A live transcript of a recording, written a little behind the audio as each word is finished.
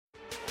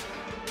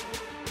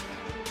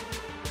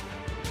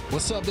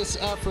What's up? This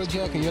is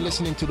Afrojack, and you're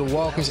listening to the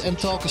Walkers and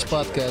Talkers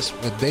podcast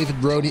with David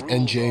Brody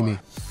and Jamie.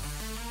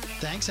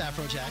 Thanks,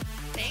 Afrojack.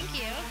 Thank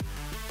you.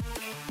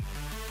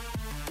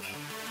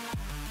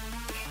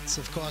 This,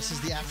 of course, is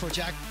the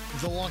Afrojack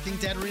The Walking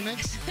Dead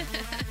remix.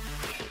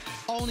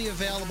 Only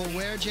available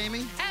where,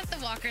 Jamie? At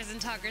the Walkers and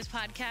Talkers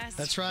podcast.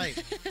 That's right.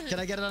 Can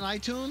I get it on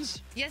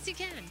iTunes? Yes, you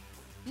can.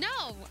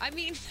 No, I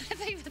mean, I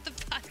think at the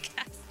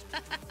podcast.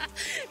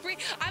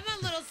 I'm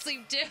on little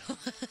sleep too.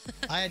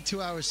 I had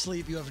 2 hours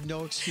sleep. You have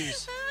no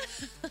excuse.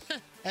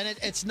 And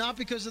it's not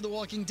because of The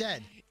Walking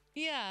Dead.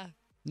 Yeah.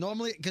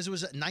 Normally, because it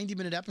was a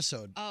 90-minute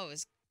episode. Oh, it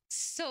was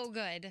so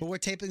good. But we're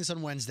taping this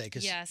on Wednesday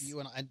because you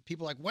and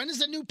people are like, when is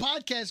the new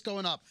podcast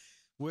going up?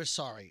 We're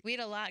sorry. We had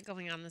a lot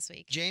going on this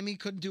week. Jamie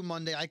couldn't do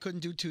Monday. I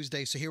couldn't do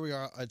Tuesday. So here we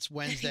are. It's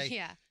Wednesday.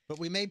 Yeah. But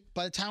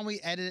by the time we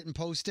edit it and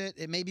post it,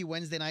 it may be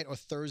Wednesday night or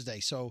Thursday.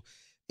 So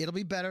it'll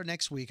be better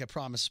next week, I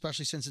promise,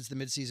 especially since it's the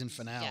mid-season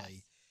finale.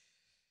 Yes.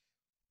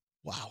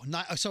 Wow.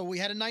 So we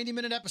had a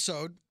 90-minute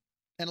episode,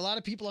 and a lot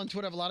of people on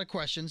Twitter have a lot of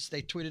questions.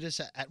 They tweeted us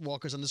at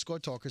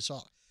Walkers_Talkers. So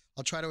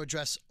I'll try to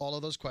address all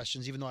of those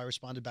questions, even though I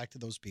responded back to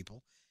those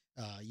people.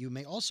 You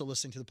may also,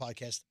 listening to the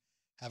podcast,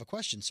 have a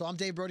question. So I'm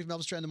Dave Brody from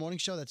Elvis Duran in the Morning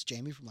Show. That's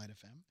Jamie from Light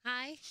FM.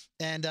 Hi.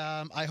 And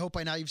I hope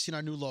by now you've seen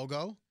our new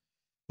logo,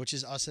 which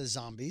is us as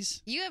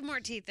zombies. You have more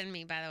teeth than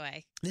me, by the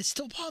way. It's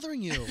still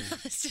bothering you.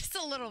 It's just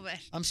a little bit.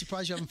 I'm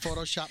surprised you haven't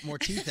photoshopped more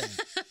teeth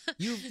in.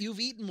 You've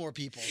eaten more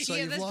people, so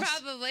yeah, you've that's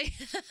lost. probably.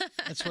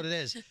 That's what it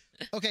is.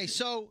 Okay,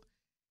 so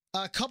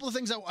a couple of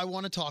things I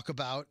want to talk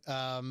about,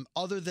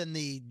 other than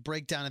the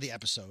breakdown of the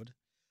episode.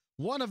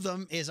 One of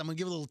them is I'm going to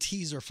give a little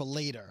teaser for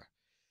later.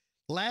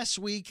 Last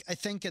week, I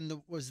think,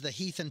 was the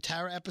Heath and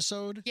Tara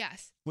episode.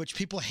 Yes. Which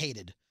people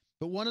hated.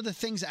 But one of the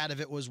things out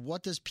of it was,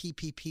 what does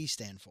PPP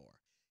stand for?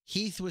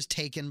 Heath was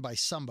taken by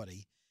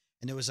somebody,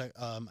 and there was an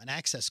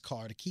access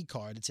card, a key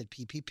card that said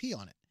PPP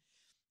on it.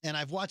 And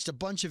I've watched a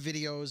bunch of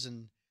videos,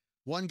 and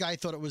one guy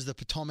thought it was the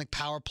Potomac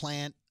Power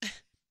Plant,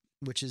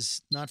 which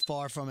is not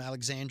far from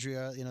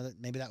Alexandria. You know,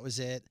 maybe that was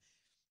it.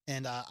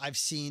 And I've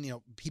seen,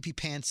 PP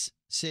Pants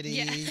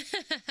City,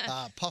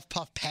 Puff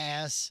Puff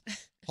Pass,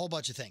 whole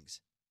bunch of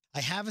things. I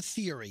have a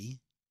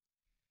theory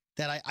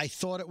that I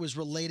thought it was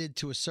related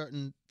to a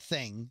certain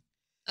thing.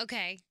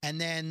 Okay.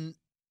 And then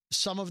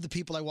some of the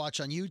people I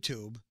watch on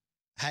YouTube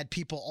had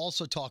people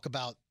also talk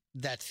about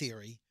that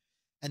theory.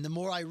 And the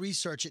more I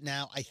research it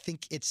now, I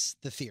think it's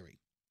the theory.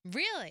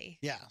 Really?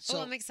 Yeah.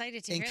 So I'm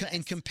excited to hear this.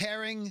 In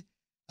comparing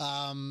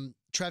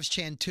Trev's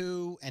Chan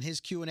 2 and his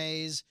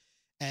Q&As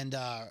and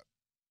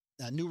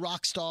New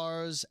Rock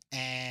Stars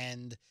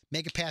and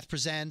Megapath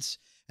Presents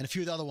and a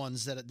few of the other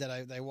ones that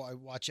I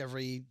watch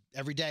every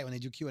day when they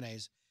do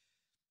Q&As,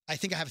 I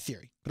think I have a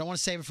theory, but I want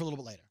to save it for a little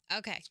bit later.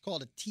 Okay. It's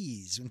called a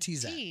tease. We're gonna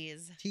tease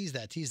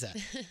that. Tease that.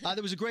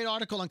 There was a great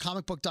article on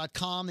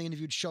comicbook.com. They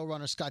interviewed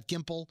showrunner Scott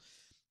Gimple.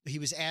 He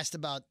was asked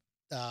about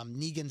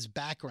Negan's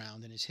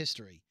background and his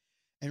history.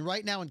 And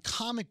right now in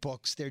comic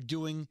books, they're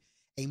doing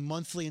a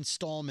monthly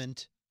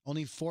installment,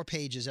 only 4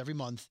 pages every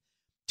month,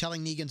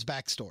 telling Negan's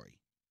backstory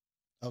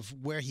of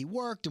where he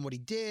worked and what he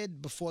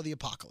did before the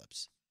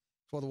apocalypse,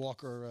 before the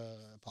Walker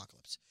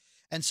apocalypse.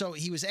 And so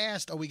he was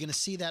asked, are we going to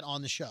see that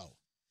on the show?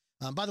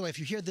 By the way, if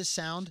you hear this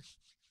sound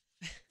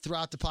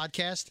throughout the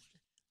podcast,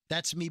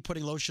 that's me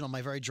putting lotion on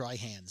my very dry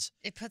hands.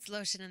 It puts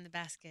lotion in the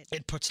basket.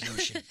 It puts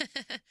lotion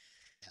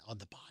on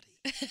the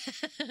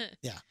body.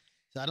 Yeah.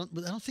 So I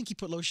don't think he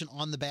put lotion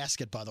on the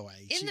basket, by the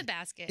way. The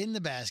basket. In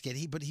the basket.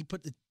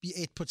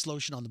 It puts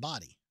lotion on the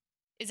body.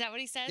 Is that what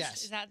he says?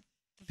 Yes. Is that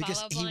the because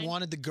follow-up he line?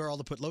 wanted the girl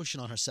to put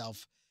lotion on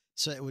herself,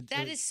 so it would.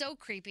 That is so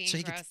creepy. So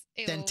and he gross.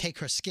 could then take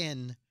her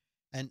skin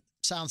and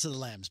Silence of the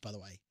Lambs, by the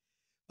way.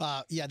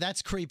 Yeah,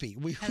 that's creepy.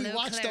 We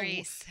watched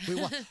Clarice.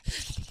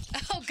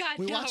 Oh God,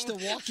 we no. watched The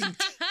Walking.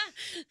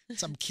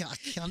 Some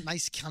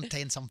nice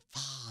Chianti and some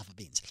fava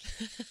beans.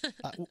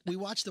 We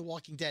watched The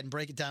Walking Dead and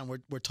break it down.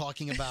 We're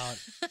talking about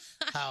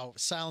how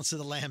Silence of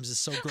the Lambs is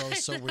so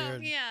gross, so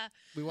weird. Yeah.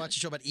 We watched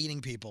a show about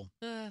eating people.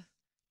 So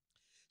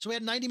we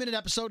had a 90-minute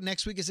episode.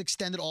 Next week is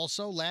extended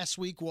also. Last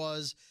week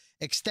was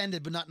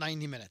extended, but not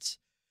 90 minutes.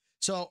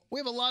 So we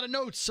have a lot of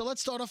notes. So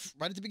let's start off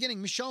right at the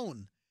beginning.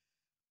 Michonne.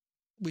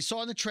 We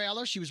saw in the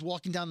trailer, she was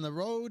walking down the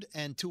road,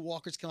 and 2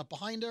 walkers come up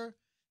behind her,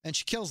 and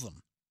she kills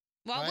them.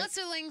 While right?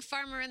 whistling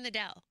Farmer in the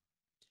Dell.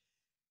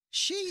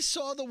 She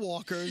saw the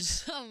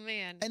walkers. Oh,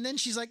 man. And then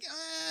she's like,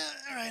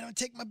 all right, I'll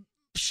take my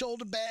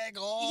shoulder bag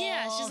off.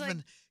 Yeah, she's like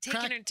and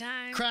taking her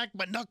time. Crack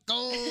my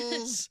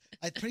knuckles.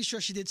 I'm pretty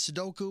sure she did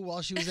Sudoku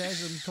while she was there.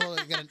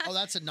 Oh,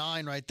 that's a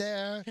 9 right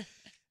there.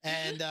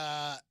 And,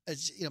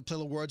 play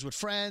little words with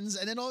friends.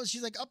 And then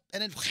she's like, up,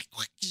 and then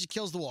she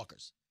kills the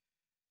walkers.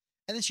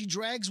 And then she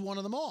drags one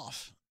of them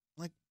off.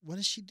 Like, what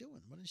is she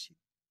doing?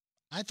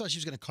 I thought she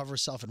was going to cover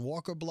herself in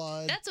walker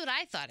blood. That's what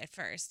I thought at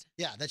first.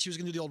 Yeah, that she was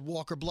going to do the old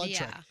walker blood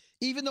trick.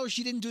 Even though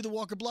she didn't do the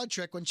walker blood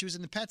trick when she was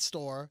in the pet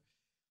store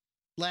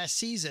last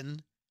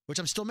season, which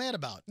I'm still mad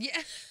about. Yeah,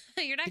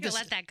 you're not going to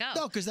let that go.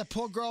 No, because that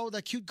poor girl,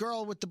 that cute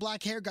girl with the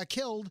black hair got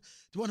killed.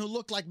 The one who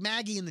looked like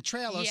Maggie in the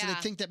trailer, so they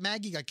think that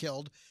Maggie got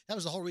killed. That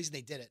was the whole reason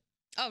they did it.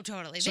 Oh,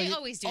 totally. So They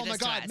always do oh this my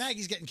to God, us.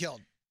 Maggie's getting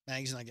killed.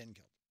 Maggie's not getting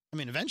killed. I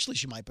mean, eventually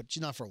she might, but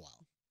she's not for a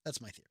while.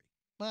 That's my theory.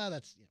 Well,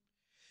 that's, you know.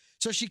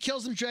 So she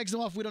kills them, drags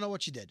them off. We don't know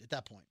what she did at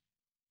that point.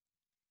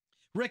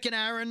 Rick and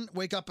Aaron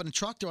wake up in a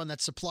truck. They're on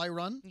that supply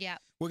run. Yeah.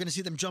 We're going to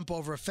see them jump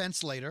over a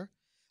fence later.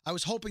 I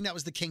was hoping that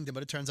was the kingdom,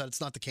 but it turns out it's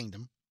not the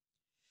kingdom.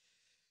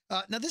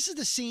 Now, this is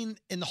the scene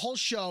in the whole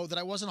show that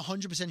I wasn't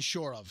 100%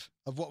 sure of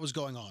what was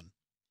going on.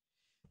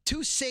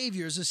 Two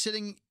saviors are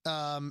sitting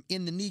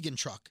in the Negan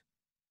truck,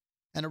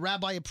 and a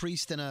rabbi, a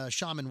priest, and a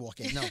shaman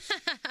walk in.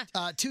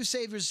 No. Two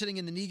saviors sitting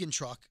in the Negan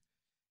truck,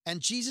 and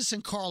Jesus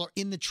and Carl are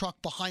in the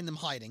truck behind them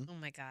hiding. Oh,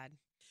 my God.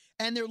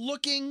 And they're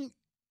looking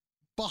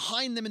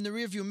behind them in the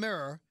rearview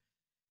mirror,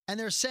 and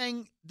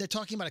they're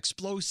talking about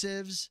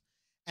explosives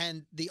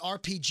and the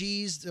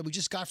RPGs that we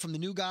just got from the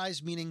new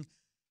guys, meaning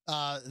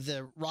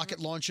the rocket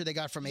launcher they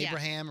got from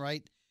Abraham,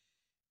 right?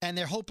 And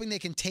they're hoping they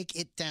can take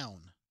it down.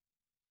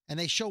 And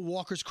they show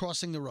walkers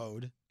crossing the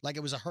road like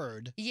it was a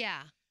herd.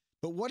 Yeah.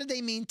 But what do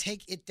they mean,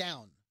 take it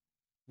down?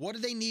 What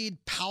do they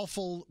need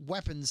powerful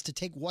weapons to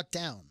take what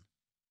down?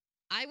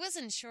 I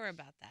wasn't sure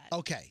about that.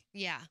 Okay.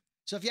 Yeah.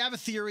 So if you have a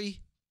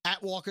theory,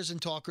 at Walkers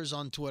and Talkers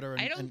on Twitter.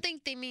 I don't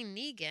think they mean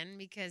Negan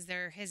because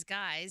they're his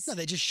guys. No,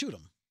 they just shoot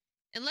him.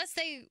 Unless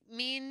they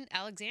mean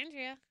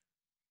Alexandria.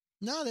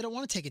 No, they don't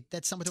want to take it.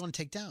 That's somebody they want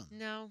to take down.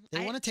 No.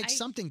 They want to take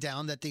something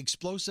down that the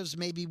explosives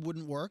maybe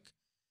wouldn't work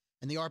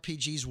and the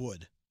RPGs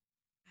would.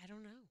 I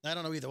don't know. I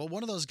don't know either. Well,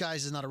 one of those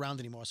guys is not around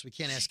anymore, so we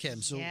can't ask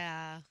him. So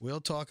yeah.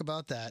 We'll talk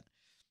about that.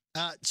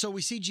 So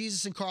we see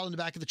Jesus and Carl in the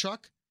back of the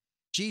truck.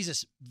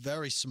 Jesus,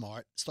 very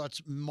smart,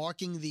 starts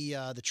marking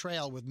the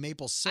trail with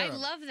maple syrup. I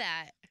love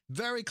that.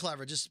 Very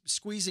clever, just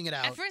squeezing it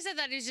out. At first I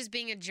thought he was just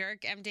being a jerk,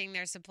 emptying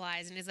their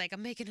supplies, and he's like,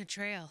 I'm making a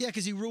trail. Yeah,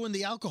 because he ruined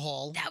the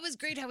alcohol. That was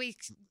great how he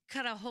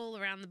cut a hole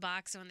around the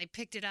box when they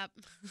picked it up.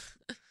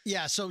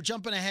 Yeah, so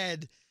jumping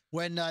ahead,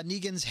 when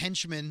Negan's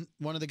henchman,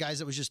 one of the guys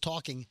that was just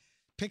talking,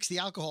 picks the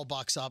alcohol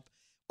box up,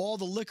 all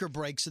the liquor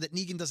breaks so that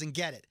Negan doesn't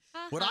get it.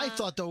 What I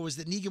thought, though, was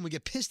that Negan would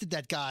get pissed at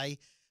that guy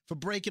for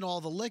breaking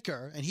all the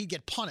liquor, and he'd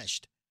get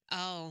punished.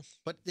 Oh.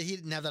 But he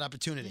didn't have that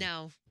opportunity.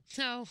 No.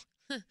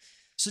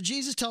 So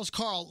Jesus tells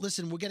Carl,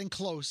 listen, we're getting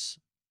close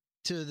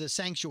to the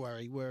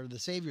sanctuary where the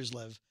saviors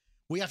live.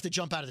 We have to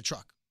jump out of the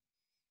truck.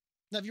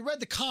 Now, if you read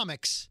the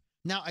comics,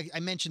 now I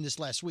mentioned this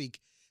last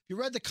week. If you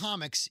read the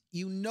comics,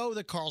 you know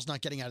that Carl's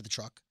not getting out of the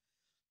truck.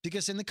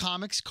 Because in the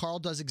comics, Carl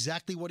does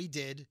exactly what he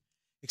did,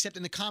 except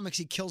in the comics,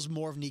 he kills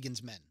more of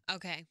Negan's men.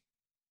 Okay.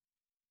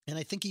 And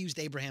I think he used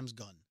Abraham's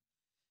gun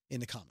in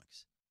the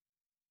comics.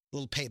 A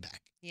little payback.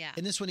 Yeah.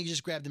 In this one, he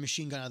just grabbed the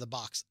machine gun out of the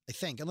box, I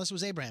think. Unless it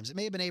was Abraham's. It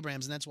may have been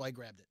Abraham's, and that's why I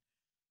grabbed it.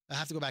 I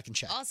have to go back and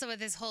check. Also,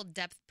 with his whole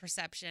depth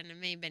perception, it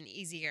may have been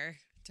easier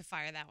to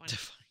fire that one.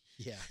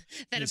 Yeah.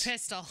 than a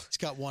pistol. He's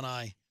got one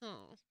eye.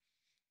 Oh.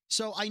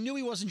 So I knew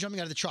he wasn't jumping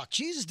out of the truck.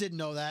 Jesus didn't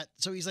know that.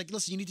 So he's like,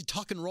 listen, you need to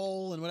tuck and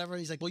roll and whatever.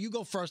 He's like, well, you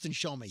go first and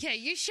show me. Yeah,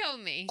 you show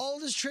me.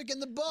 Oldest trick in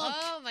the book.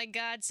 Oh my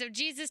God! So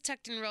Jesus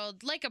tucked and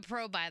rolled like a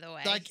pro, by the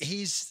way. Like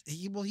he's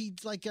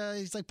like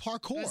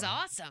parkour. It was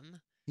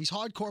awesome. He's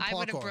hardcore parkour. I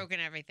would have broken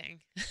everything.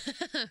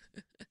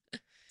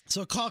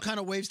 So Carl kind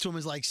of waves to him,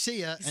 is like, see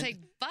ya. He's like,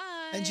 bye.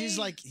 And she's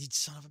like,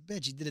 son of a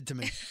bitch, he did it to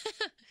me.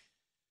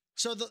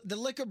 So the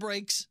liquor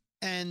breaks,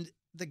 and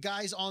the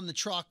guys on the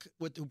truck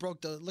who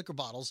broke the liquor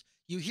bottles,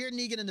 you hear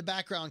Negan in the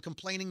background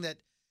complaining that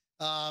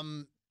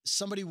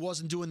somebody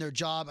wasn't doing their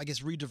job. I guess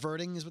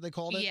rediverting is what they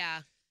called it. Yeah.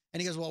 And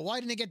he goes, well, why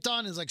didn't it get done?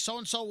 And it's like,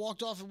 so-and-so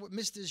walked off and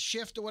missed his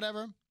shift or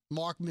whatever.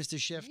 Mark missed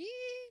his shift.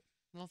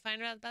 We'll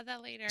find out about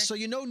that later. So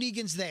you know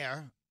Negan's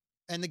there,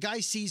 and the guy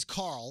sees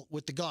Carl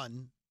with the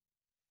gun,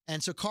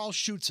 and so Carl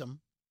shoots him,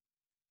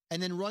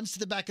 and then runs to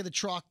the back of the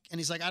truck, and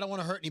he's like, I don't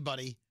want to hurt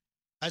anybody.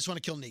 I just want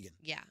to kill Negan.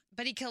 Yeah,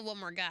 but he killed one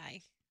more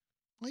guy.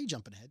 Well, you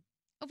jumping ahead.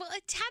 Oh, well,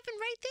 it happened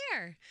right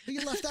there. But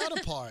you left out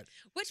a part.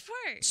 Which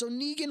part? So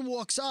Negan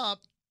walks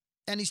up,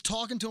 and he's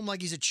talking to him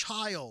like he's a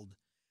child.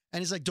 And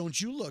he's like, don't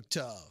you look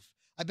tough?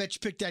 I bet you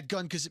picked that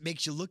gun because it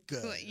makes you look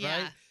good,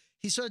 yeah. right?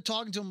 He started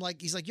talking to him like,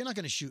 he's like, you're not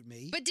going to shoot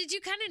me. But did you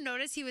kind of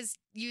notice he was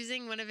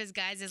using one of his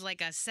guys as like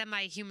a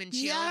semi-human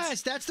shield?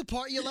 Yes, that's the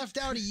part you left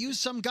out. He used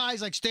some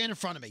guys like, stand in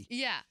front of me.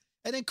 Yeah.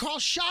 And then Carl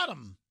shot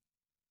him.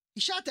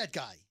 He shot that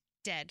guy.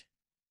 Dead.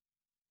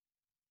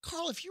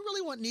 Carl, if you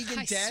really want Negan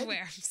I dead,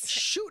 swear.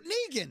 shoot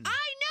Negan. I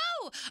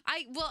know.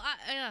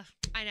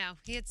 I know.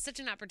 He had such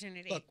an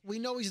opportunity. Look, we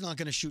know he's not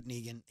going to shoot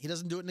Negan. He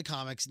doesn't do it in the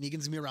comics. Negan's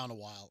going to be around a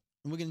while.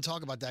 And we're going to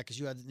talk about that because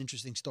you had an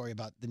interesting story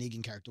about the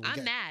Negan character.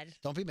 I'm mad.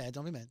 Don't be mad.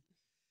 Don't be mad.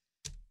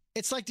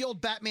 It's like the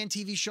old Batman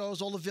TV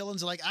shows. All the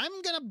villains are like, I'm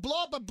going to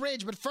blow up a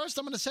bridge, but first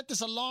I'm going to set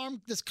this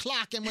alarm, this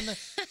clock, and when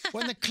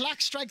the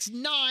clock strikes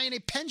 9, a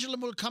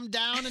pendulum will come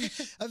down, and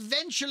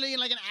eventually in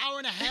like an hour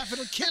and a half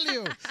it'll kill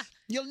you.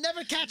 You'll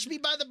never catch me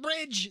by the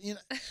bridge. You know,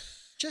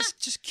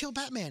 just kill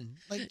Batman.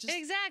 Like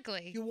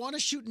exactly. You want to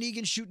shoot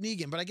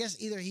Negan, but I guess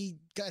either he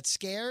got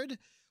scared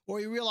or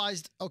he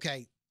realized,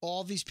 okay,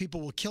 all these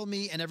people will kill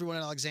me and everyone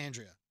in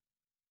Alexandria.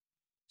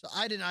 So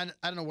I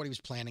don't know what he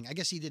was planning. I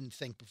guess he didn't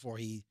think before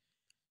he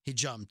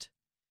jumped.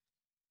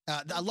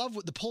 I love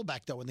the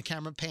pullback, though, when the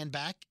camera panned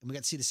back and we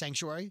got to see the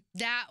sanctuary.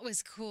 That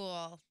was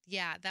cool.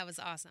 Yeah, that was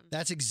awesome.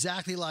 That's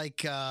exactly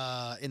like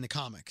in the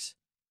comics.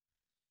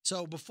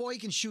 So before he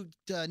can shoot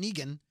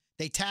Negan,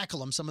 they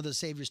tackle him. Some of the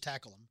saviors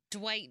tackle him.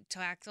 Dwight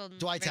tackled him.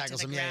 Dwight right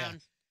tackles to the him, yeah.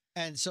 ground.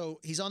 And so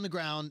he's on the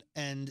ground,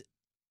 and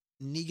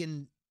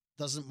Negan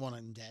doesn't want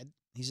him dead.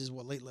 He says,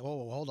 "Well,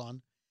 whoa, hold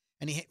on."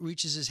 And he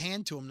reaches his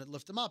hand to him to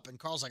lift him up. And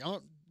Carl's like, "I'm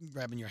not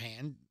grabbing your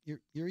hand.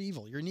 You're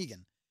evil. You're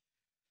Negan."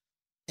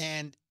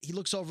 And he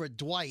looks over at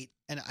Dwight,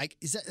 and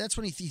that's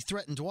when he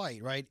threatened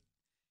Dwight, right?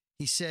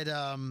 He said,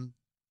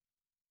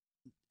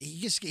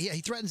 he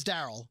threatens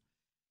Daryl,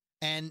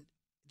 and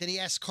then he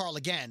asks Carl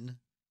again,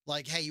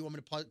 like, "Hey, you want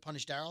me to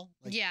punish Daryl?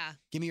 Like, Yeah.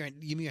 give me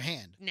your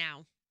hand." Now.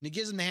 And he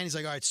gives him the hand. He's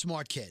like, "All right,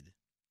 smart kid."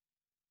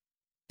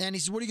 And he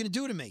says, "What are you going to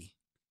do to me?"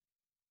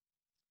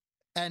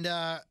 And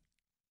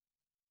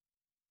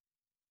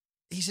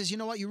he says, "You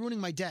know what? You're ruining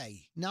my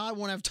day. Now I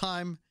won't have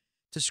time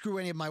to screw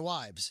any of my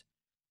wives."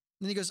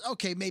 And then he goes,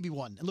 "Okay, maybe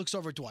one," and looks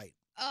over at Dwight.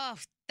 Oh,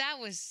 that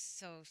was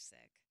so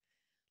sick.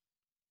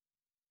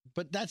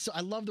 But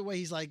I love the way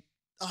he's like,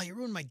 "Oh, you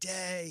ruined my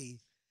day.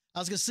 I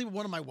was going to sleep with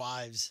one of my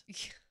wives.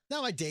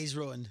 Now my day's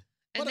ruined."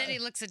 And then he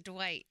looks at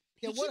Dwight.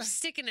 Yeah, He keeps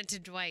sticking it to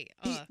Dwight.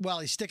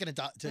 He's sticking it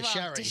to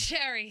Sherry. To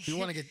Sherry. If you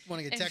want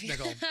to get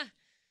technical.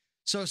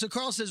 So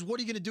Carl says, "What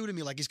are you going to do to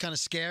me?" Like he's kind of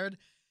scared.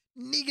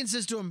 Negan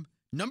says to him,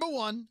 "Number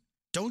one,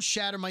 don't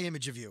shatter my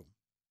image of you.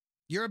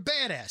 You're a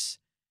badass.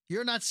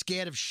 You're not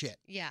scared of shit.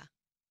 Yeah.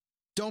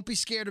 Don't be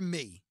scared of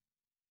me."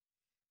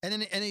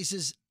 And he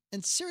says,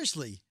 "And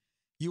seriously,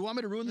 you want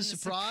me to ruin the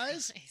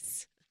surprise?"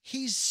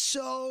 He's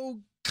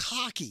so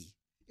cocky,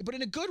 but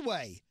in a good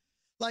way.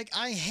 Like,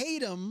 I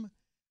hate him,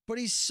 but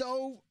he's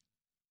so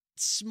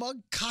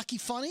smug, cocky,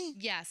 funny.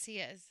 Yes, he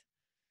is.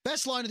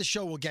 Best line of the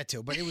show we'll get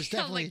to, but it was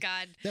definitely, Oh my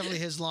God. definitely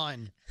his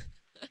line.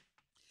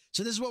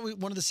 So this is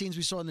one of the scenes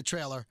we saw in the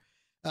trailer.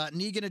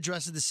 Negan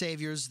addresses the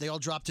saviors. They all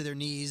drop to their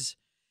knees.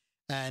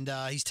 And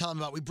he's telling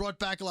them about, "We brought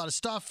back a lot of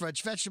stuff,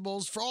 fresh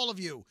vegetables for all of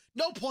you.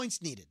 No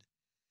points needed."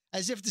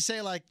 As if to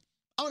say, like,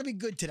 "I'm going to be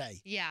good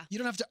today." Yeah. You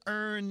don't have to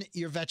earn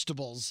your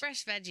vegetables.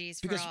 Fresh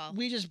veggies Because for all.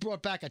 we just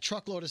brought back a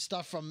truckload of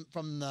stuff from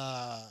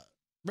the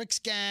Rick's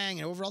gang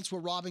and whoever else were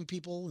robbing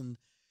people.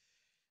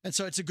 And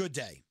so it's a good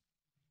day.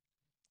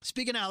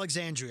 Speaking of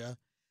Alexandria,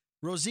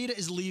 Rosita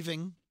is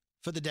leaving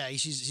for the day.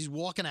 She's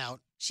walking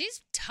out.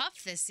 She's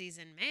tough this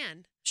season,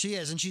 man. She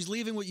is, and she's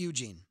leaving with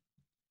Eugene.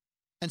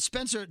 And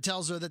Spencer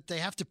tells her that they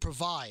have to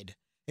provide.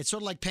 It's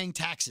sort of like paying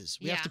taxes.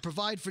 We have to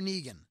provide for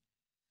Negan.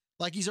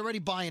 Like he's already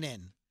buying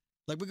in.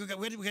 Like, we got to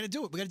do it. We got to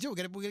do it. We got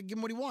to give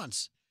him what he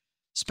wants.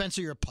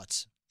 Spencer, you're a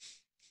putz.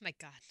 My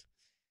God.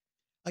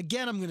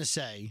 Again, I'm going to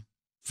say,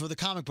 for the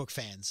comic book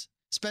fans,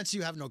 Spencer,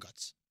 you have no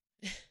guts.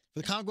 For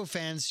the comic book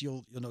fans,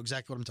 you'll know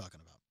exactly what I'm talking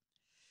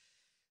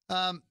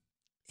about.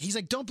 He's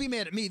like, "Don't be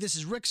mad at me. This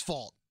is Rick's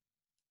fault."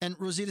 And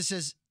Rosita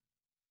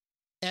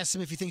asks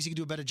him if he thinks he can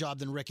do a better job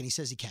than Rick, and he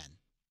says he can.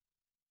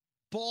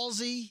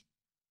 Ballsy,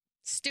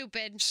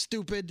 Stupid.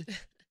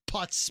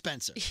 putz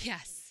Spencer.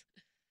 Yes.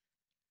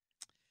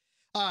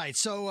 All right,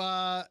 so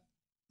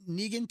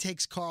Negan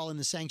takes Carl in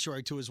the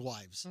sanctuary to his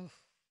wives. Oof.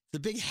 The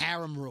big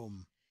harem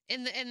room.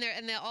 And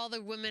all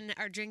the women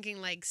are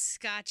drinking like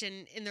scotch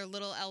in their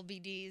little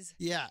LBDs.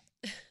 Yeah.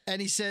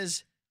 And he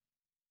says,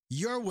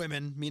 "Your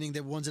women," meaning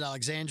the ones at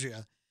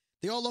Alexandria,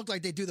 "they all look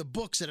like they do the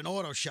books at an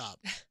auto shop."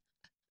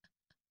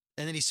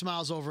 And then he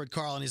smiles over at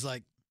Carl and he's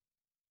like,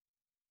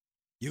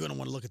 "You're going to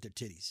want to look at their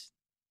titties."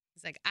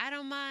 He's like, "I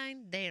don't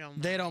mind. They don't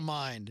mind." They don't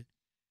mind.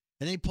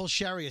 And then he pulls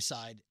Sherry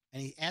aside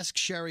and he asks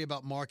Sherry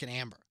about Mark and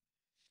Amber.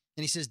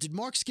 And he says, "Did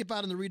Mark skip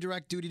out on the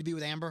redirect duty to be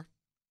with Amber?"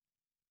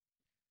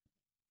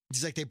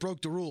 He's like, "They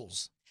broke the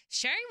rules."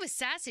 Sherry was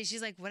sassy.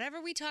 She's like,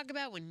 "Whatever we talk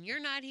about when you're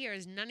not here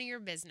is none of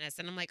your business."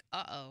 And I'm like,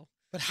 uh-oh.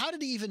 But how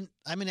did he even,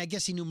 I mean, I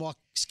guess he knew Mark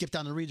skipped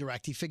on the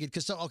redirect. He figured,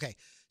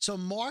 so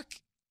Mark,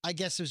 I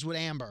guess, was with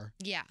Amber.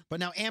 Yeah. But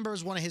now Amber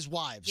is one of his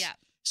wives. Yeah.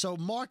 So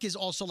Mark is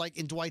also like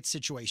in Dwight's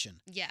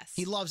situation. Yes.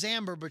 He loves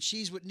Amber, but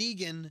she's with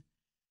Negan,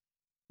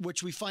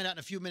 which we find out in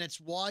a few minutes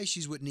why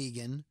she's with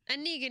Negan.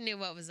 And Negan knew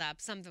what was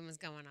up. Something was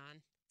going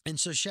on. And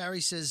so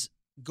Sherry says,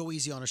 "Go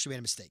easy on her. She made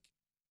a mistake."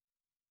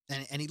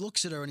 And he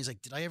looks at her and he's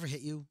like, "Did I ever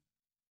hit you?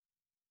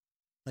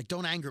 Like,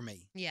 don't anger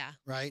me." Yeah.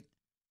 Right?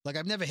 Like,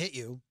 "I've never hit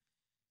you."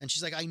 And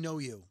she's like, "I know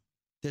you.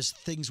 There's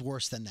things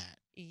worse than that."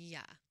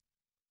 Yeah.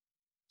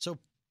 So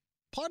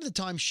part of the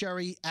time,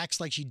 Sherry acts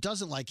like she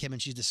doesn't like him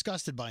and she's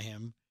disgusted by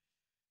him.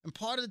 And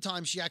part of the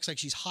time, she acts like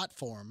she's hot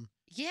for him.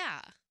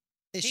 Yeah.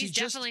 Is He's she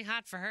just, definitely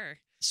hot for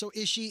her. So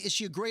is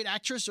she a great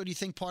actress, or do you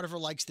think part of her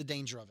likes the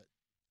danger of it?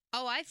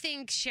 Oh, I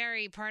think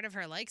Sherry, part of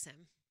her likes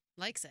him.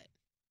 Likes it.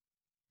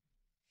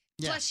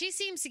 Yeah. Plus, she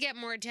seems to get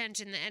more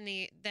attention than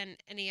any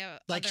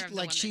Like, other of the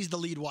like women. she's the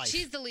lead wife.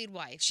 She's the lead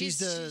wife.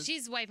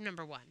 She's wife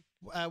number one.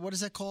 What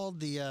is that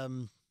called?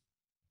 Well,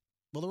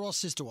 they're all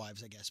sister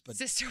wives, I guess, but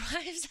Sister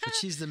wives. but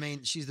she's the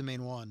main. She's the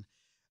main one.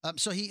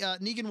 So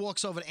Negan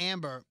walks over to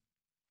Amber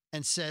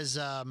and says,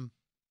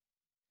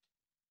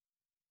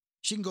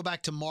 she can go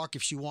back to Mark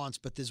if she wants,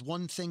 but there's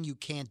one thing you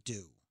can't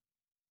do.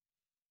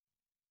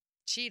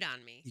 cheat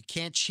on me. You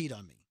can't cheat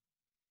on me.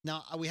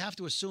 Now, we have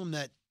to assume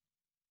that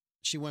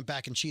she went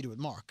back and cheated with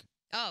Mark,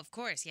 Oh, of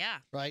course, yeah.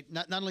 right?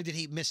 Not only did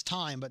he miss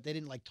time, but they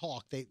didn't like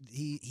talk.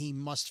 He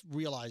must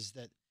realize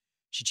that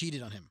she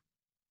cheated on him.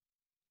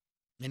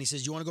 And he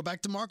says, "You want to go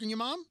back to Mark and your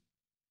mom?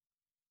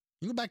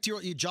 You can go back to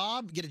your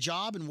job, get a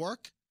job and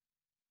work.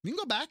 You can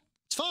go back.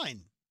 It's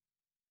fine."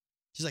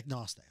 She's like, "No,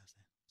 I'll stay. It's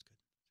good.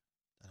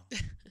 I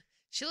don't."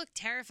 She looked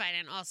terrified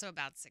and also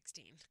about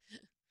 16.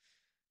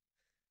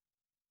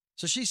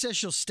 So she says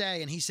she'll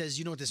stay, and he says,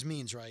 "You know what this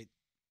means, right?"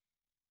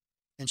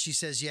 And she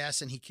says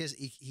yes, and he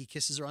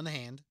kisses her on the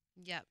hand.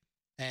 Yep.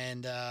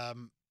 And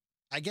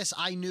I guess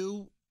I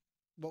knew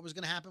what was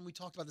going to happen. We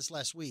talked about this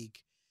last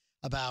week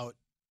about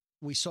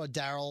we saw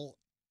Daryl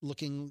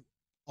looking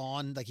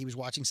on like he was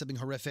watching something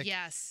horrific.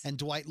 Yes. And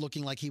Dwight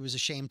looking like he was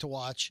ashamed to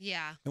watch.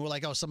 Yeah. And we're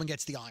like, oh, someone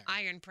gets the iron.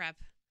 Iron prep.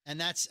 And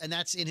that's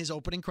in his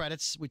opening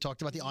credits. We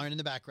talked about the iron in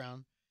the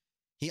background.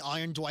 He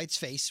ironed Dwight's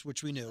face,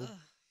 which we knew. Ugh.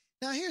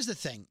 Now, here's the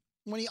thing.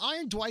 When he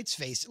ironed Dwight's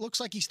face, it looks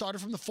like he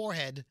started from the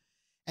forehead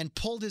and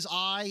pulled his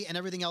eye and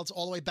everything else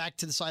all the way back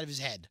to the side of his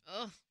head.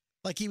 Ugh.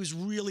 Like he was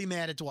really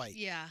mad at Dwight.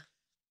 Yeah.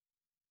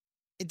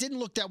 It didn't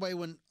look that way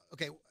when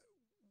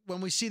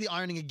we see the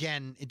ironing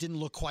again, it didn't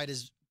look quite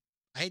as,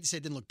 I hate to say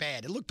it didn't look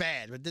bad. It looked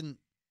bad, but it didn't.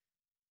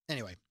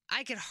 Anyway.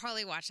 I could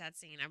hardly watch that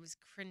scene. I was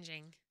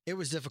cringing. It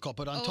was difficult,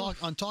 but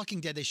on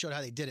Talking Dead, they showed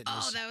how they did it.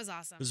 That was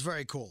awesome. It was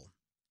very cool.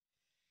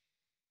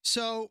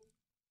 So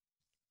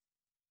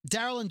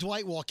Daryl and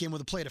Dwight walk in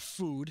with a plate of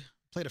fruit.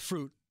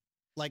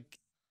 Like,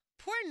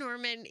 poor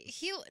Norman.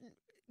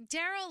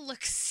 Daryl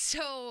looks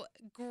so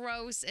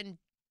gross and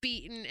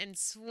beaten and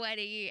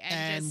sweaty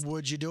and just,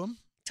 would you do him?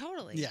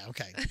 Totally. Yeah,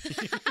 okay.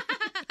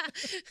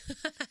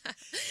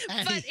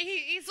 But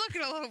he's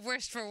looking a little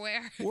worse for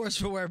wear. Worse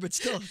for wear, but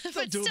still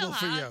doable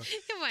for you.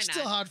 Why not?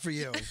 Still hot for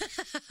you.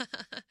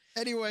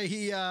 Anyway,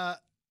 he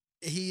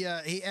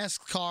asks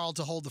Carl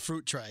to hold the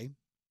fruit tray.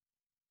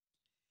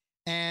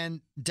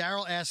 And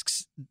Daryl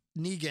asks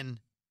Negan,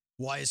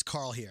 "Why is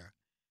Carl here?"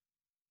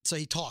 So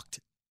he talked.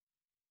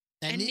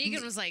 And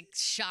Negan was like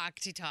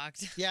shocked he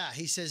talked. Yeah,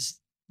 he says,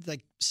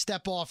 like,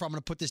 "Step off or I'm going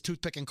to put this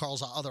toothpick in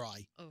Carl's other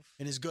eye." Oof.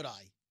 In his good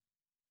eye.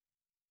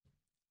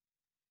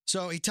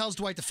 So he tells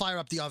Dwight to fire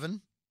up the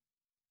oven.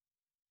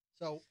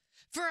 So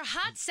for a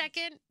hot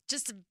second,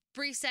 just a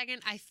brief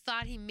second, I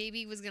thought he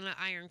maybe was going to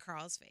iron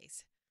Carl's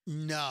face.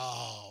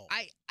 No.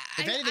 I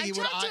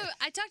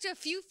talked to a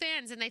few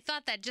fans and they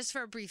thought that just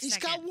for a brief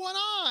second. He's got one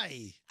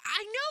eye.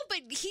 I know,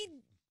 but he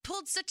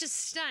pulled such a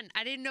stunt.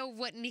 I didn't know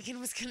what Negan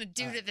was going to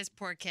do to this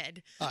poor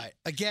kid. All right.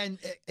 Again,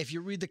 if you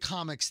read the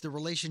comics, the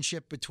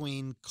relationship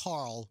between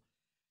Carl,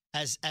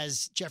 as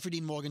Jeffrey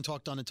Dean Morgan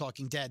talked on The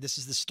Talking Dead, this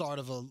is the start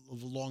of a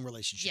long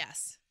relationship.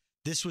 Yes.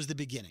 This was the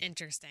beginning.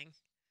 Interesting.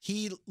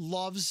 He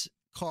loves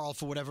Carl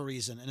for whatever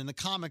reason. And in the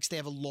comics, they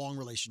have a long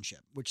relationship,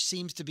 which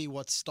seems to be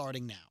what's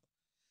starting now.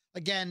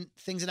 Again,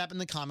 things that happen in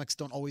the comics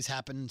don't always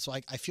happen. So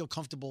I feel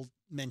comfortable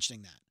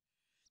mentioning that.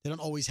 They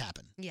don't always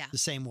happen the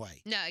same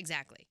way. No,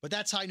 exactly. But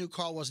that's how I knew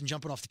Carl wasn't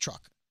jumping off the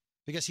truck,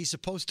 because he's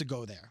supposed to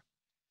go there.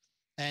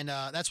 And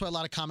that's why a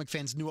lot of comic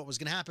fans knew what was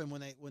going to happen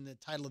when the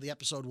title of the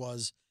episode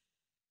was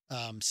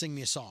Sing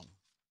Me a Song.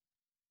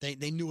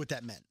 They knew what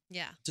that meant.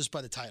 Yeah. Just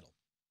by the title.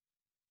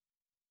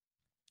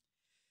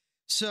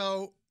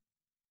 So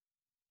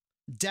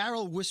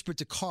Daryl whispered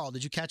to Carl.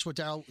 Did you catch what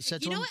Daryl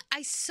said to him? You know what?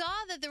 I saw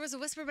that there was a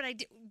whisper, but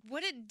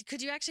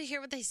could you actually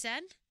hear what they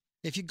said?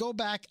 If you go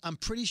back, I'm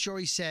pretty sure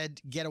he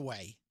said, "Get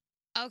away."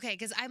 Okay,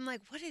 because I'm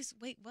like, what?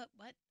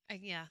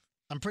 Yeah.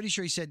 I'm pretty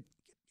sure he said,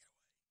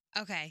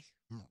 okay.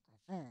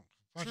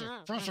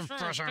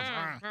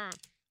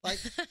 Like,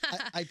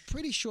 I'm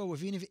pretty sure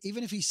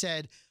even if he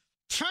said,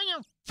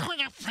 Carl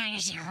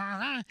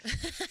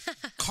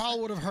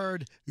would have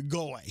heard,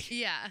 "Go away."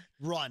 Yeah.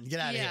 Run.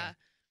 Get out of here.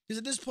 Because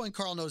at this point,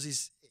 Carl knows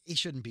he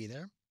shouldn't be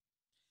there.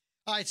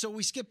 All right, so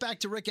we skip back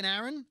to Rick and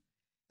Aaron.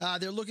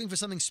 They're looking for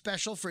something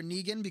special for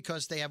Negan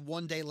because they have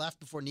one day left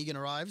before Negan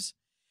arrives.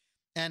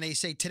 And they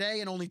say today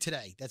and only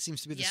today. That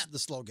seems to be the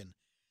slogan.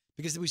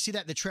 Because we see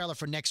that in the trailer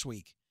for next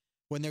week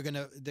when they're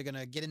gonna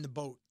get in the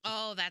boat.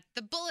 Oh,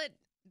 the bullet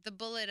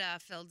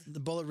filled.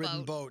 The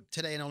bullet-ridden boat.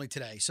 Today and only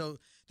today. So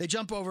they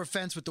jump over a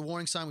fence with the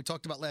warning sign we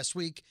talked about last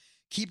week.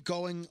 Keep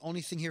going.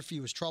 Only thing here for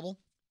you is trouble.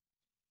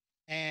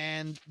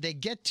 And they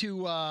get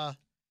to a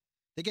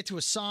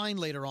sign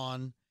later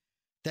on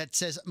that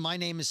says, "My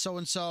name is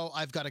so-and-so.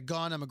 I've got a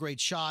gun. I'm a great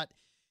shot.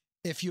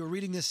 If you're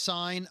reading this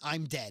sign,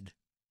 I'm dead."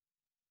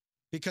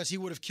 Because he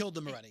would have killed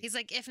them already. He's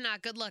like, if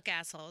not, good luck,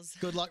 assholes.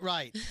 Good luck.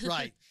 Right.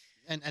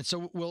 And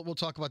so we'll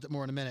talk about that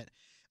more in a minute.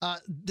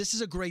 This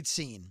is a great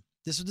scene.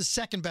 This is the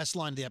second best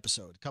line of the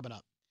episode coming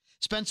up.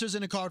 Spencer's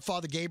in a car with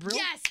Father Gabriel.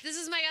 Yes, this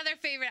is my other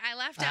favorite. I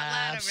laughed out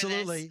loud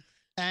Absolutely. over this.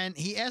 And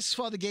he asks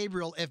Father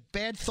Gabriel if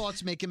bad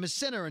thoughts make him a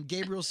sinner. And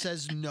Gabriel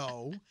says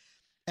no.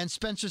 And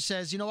Spencer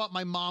says, "You know what?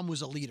 My mom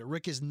was a leader.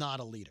 Rick is not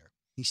a leader."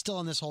 He's still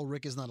on this whole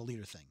Rick is not a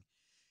leader thing.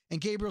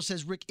 And Gabriel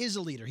says Rick is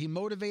a leader. He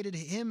motivated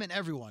him and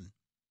everyone.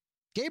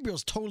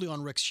 Gabriel's totally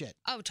on Rick's shit.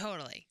 Oh,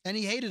 totally. And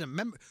he hated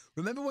him.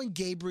 Remember when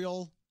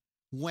Gabriel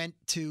went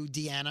to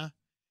Deanna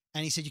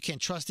and he said, you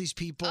can't trust these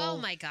people. Oh,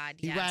 my God,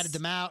 He yes. ratted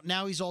them out.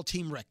 Now he's all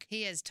Team Rick.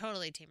 He is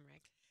totally Team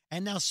Rick.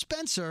 And now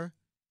Spencer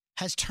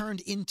has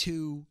turned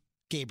into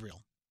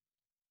Gabriel,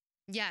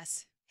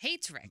 Yes.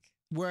 Hates Rick.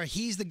 where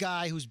he's the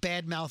guy who's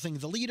bad-mouthing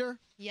the leader,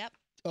 Yep.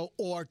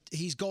 or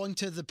he's going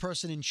to the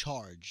person in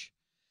charge.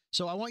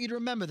 So I want you to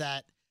remember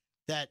that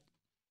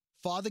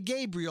Father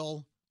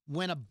Gabriel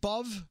went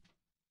above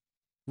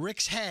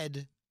Rick's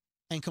head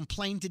and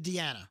complained to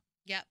Deanna.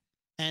 Yep.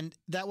 And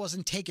that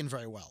wasn't taken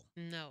very well.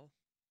 No.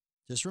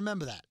 Just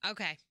remember that.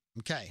 Okay.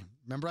 Okay.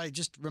 Remember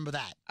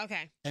that.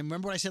 Okay. And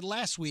remember what I said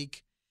last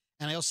week,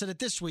 and I also said it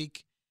this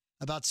week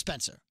about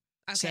Spencer.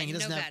 Okay. Saying he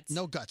doesn't no have guts.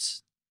 no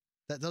guts.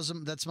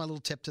 That's my little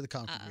tip to the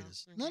comic Uh-oh.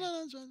 readers. Okay. No,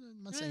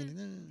 I'm not saying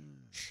anything.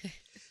 No.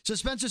 So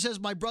Spencer says,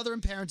 my brother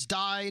and parents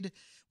died.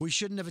 We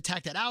shouldn't have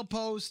attacked that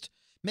outpost.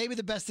 Maybe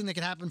the best thing that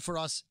could happen for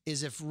us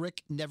is if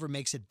Rick never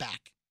makes it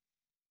back.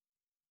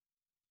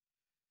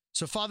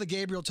 So Father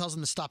Gabriel tells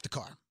him to stop the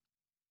car.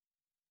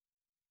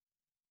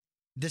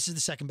 This is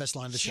the second best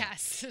line of the show.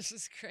 Yes, this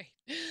is great.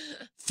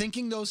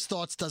 Thinking those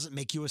thoughts doesn't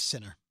make you a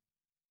sinner.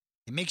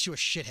 It makes you a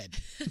shithead.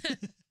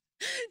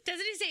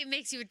 Doesn't he say it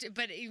makes you,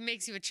 but it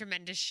makes you a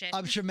tremendous shit?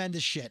 I'm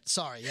tremendous shit.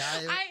 Sorry.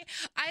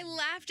 I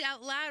laughed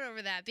out loud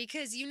over that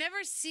because you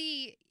never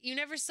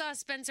saw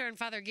Spencer and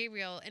Father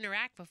Gabriel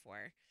interact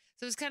before.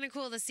 So it was kind of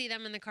cool to see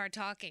them in the car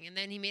talking, and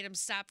then he made him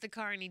stop the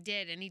car, and he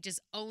did, and he just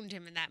owned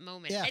him in that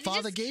moment. Yeah, and he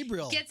Father just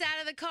Gabriel. gets out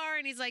of the car,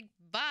 and he's like,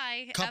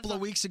 "Bye." A couple of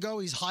weeks ago,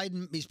 he's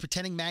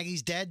pretending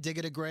Maggie's dead,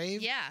 digging a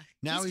grave. Yeah.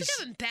 Now he's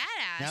becoming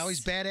badass. Now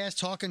he's badass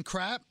talking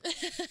crap.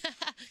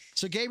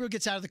 So Gabriel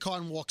gets out of the car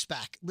and walks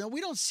back. Well,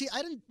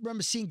 I didn't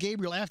remember seeing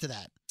Gabriel after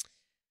that.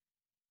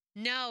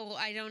 No,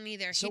 I don't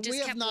either. So he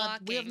just kept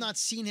walking. we have not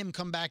seen him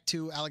come back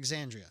to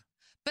Alexandria.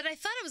 But I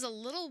thought it was a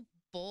little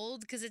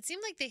bold because it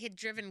seemed like they had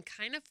driven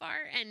kind of far,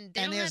 and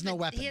he has no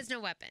weapon. He has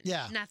no weapon.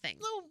 Yeah. Nothing.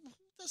 No,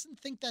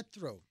 doesn't think that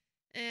through.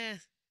 Eh.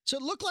 So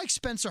it looked like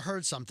Spencer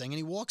heard something, and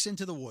he walks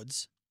into the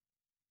woods,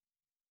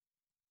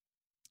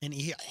 and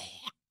he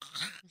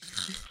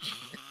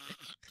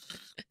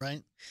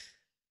right.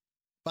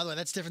 By the way,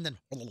 that's different than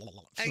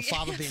the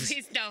father being.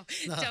 Please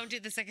don't do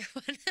the second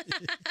one.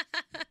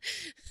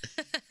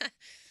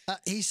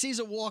 He sees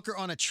a walker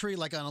on a tree,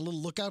 like on a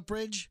little lookout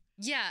bridge.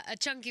 Yeah, a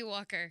chunky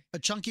walker. A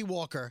chunky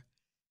walker,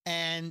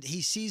 and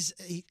he sees.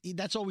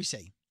 That's all we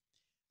see.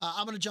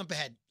 I'm going to jump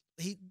ahead.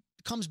 He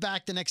comes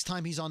back the next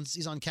time he's on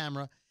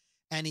camera,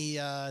 and he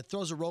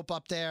throws a rope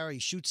up there. He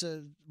shoots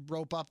a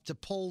rope up to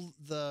pull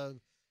the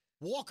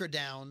walker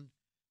down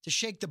to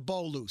shake the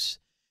bow loose.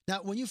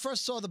 Now, when you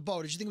first saw the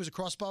bow, did you think it was a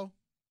crossbow?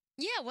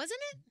 Yeah, wasn't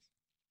it?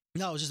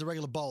 No, it was just a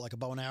regular bow, like a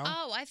bow and arrow.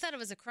 Oh, I thought it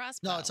was a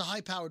crossbow. No, it's a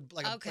high-powered,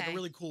 like a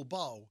really cool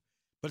bow,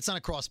 but it's not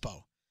a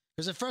crossbow.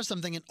 Because at first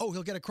I'm thinking, oh,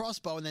 he'll get a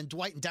crossbow, and then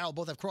Dwight and Daryl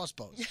both have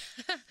crossbows.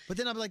 But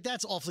then I'm like,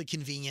 that's awfully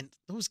convenient.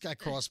 Who's got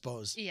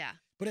crossbows? Yeah.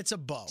 But it's a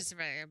bow. Just a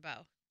regular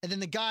bow. And then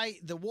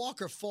the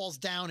walker falls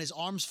down, his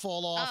arms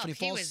fall off, and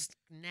he was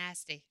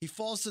nasty. He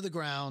falls to the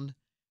ground.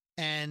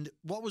 And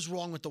what was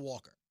wrong with the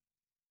walker?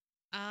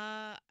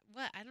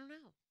 What? I don't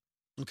know.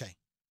 Okay.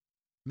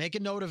 Make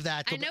a note of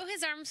that. I know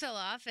his arms fell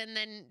off, and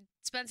then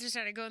Spencer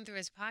started going through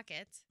his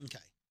pockets. Okay.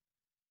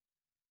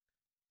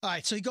 All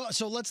right,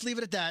 so let's leave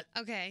it at that.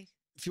 Okay.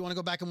 If you want to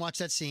go back and watch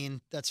that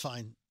scene, that's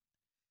fine.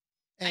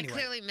 Anyway, I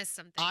clearly missed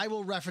something. I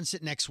will reference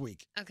it next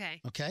week.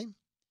 Okay. Okay?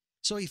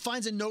 So he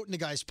finds a note in the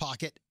guy's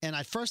pocket, and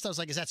at first I was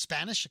like, is that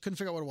Spanish? I couldn't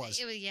figure out what it was.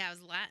 It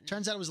was Latin.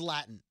 Turns out it was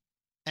Latin.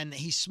 And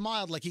he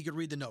smiled like he could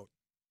read the note.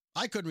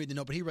 I couldn't read the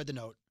note, but he read the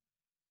note.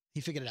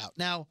 He figured it out.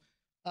 Now,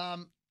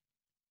 on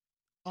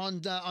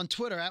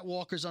Twitter, at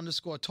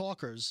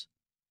 @Walkers_talkers,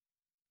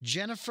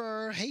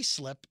 Jennifer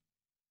Hayslip,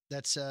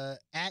 that's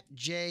at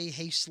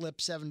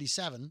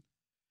JHayslip77,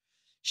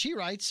 she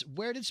writes,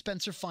 where did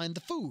Spencer find the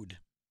food?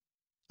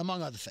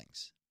 Among other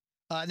things.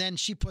 And then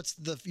she puts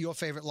your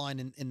favorite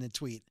line in the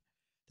tweet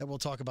that we'll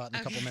talk about in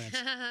a couple minutes.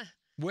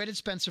 Where did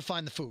Spencer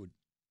find the food?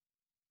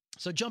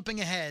 So jumping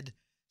ahead,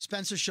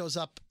 Spencer shows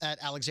up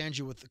at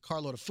Alexandria with a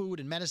carload of food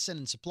and medicine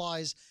and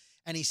supplies,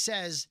 and he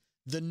says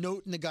the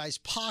note in the guy's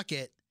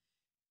pocket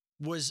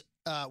was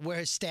where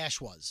his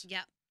stash was.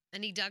 Yep.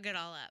 And he dug it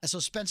all up. And so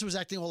Spencer was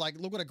acting all like,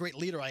 look what a great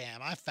leader I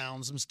am. I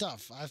found some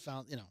stuff. I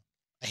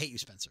hate you,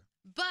 Spencer.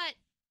 But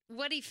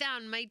what he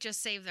found might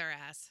just save their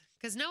ass.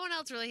 Because no one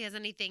else really has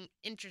anything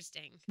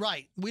interesting.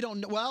 Right. We don't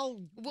know.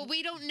 Well,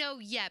 we don't know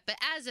yet, but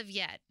as of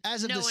yet,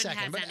 as of no this one second.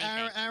 has But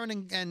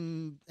anything.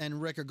 Aaron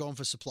and Rick are going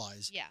for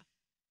supplies. Yeah.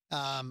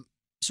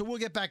 So we'll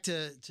get back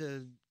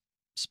to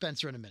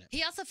Spencer in a minute.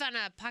 He also found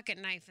a pocket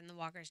knife in the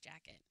walker's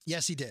jacket.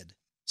 Yes, he did.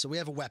 So we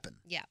have a weapon.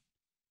 Yeah.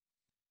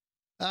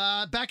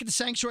 Back at the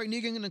sanctuary,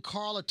 Negan and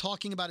Carl are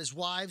talking about his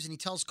wives, and he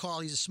tells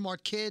Carl he's a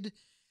smart kid,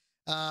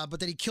 but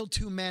that he killed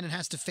 2 men and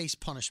has to face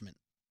punishment.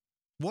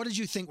 What did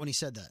you think when he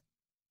said that?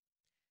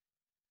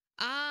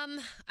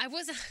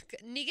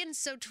 Negan's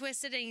so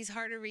twisted and he's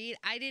hard to read.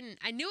 I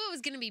knew it was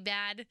going to be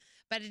bad,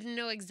 but I didn't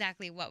know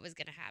exactly what was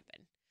going to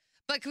happen.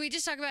 But can we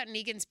just talk about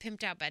Negan's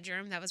pimped out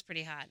bedroom? That was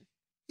pretty hot.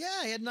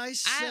 Yeah, he had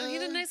nice. He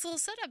had a nice little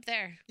setup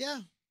there.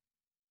 Yeah.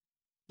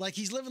 Like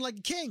he's living like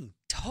a king.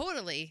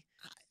 Totally.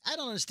 I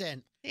don't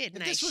understand. He had If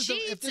nice this was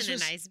sheets and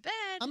was- a nice bed.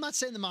 I'm not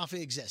saying the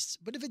mafia exists,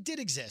 but if it did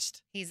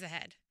exist, He's the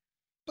head.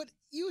 but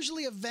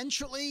usually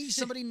eventually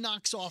somebody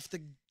knocks off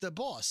the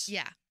boss.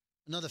 Yeah.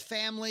 Another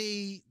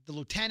family, the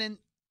lieutenant.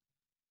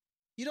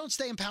 You don't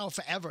stay in power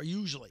forever,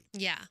 usually.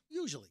 Yeah.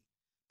 Usually.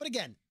 But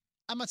again,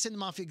 I'm not saying the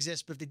mafia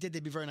exists, but if they did,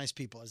 they'd be very nice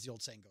people, as the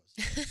old saying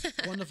goes.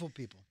 Wonderful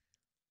people.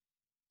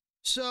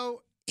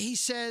 So he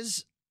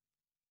says,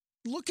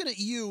 looking at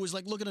you is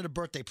like looking at a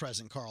birthday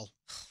present, Carl.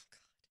 Oh, God.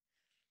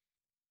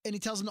 And he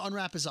tells him to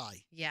unwrap his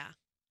eye. Yeah.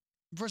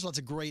 First of all, it's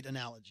a great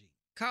analogy.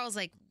 Carl's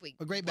like, wait,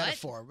 A great what?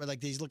 metaphor. But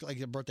like he's looking like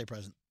a birthday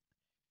present.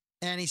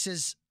 And he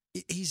says,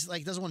 he's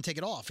like, doesn't want to take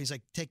it off. He's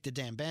like, take the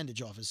damn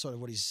bandage off is sort of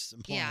what he's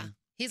implying. Yeah.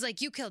 He's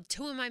like, you killed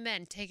 2 of my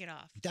men. Take it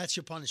off. That's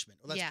your punishment.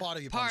 Well, that's Yeah. part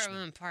of your part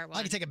punishment. Part one.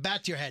 I can take a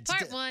bat to your head.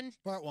 Part one.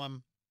 Part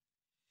one.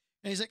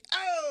 And he's like,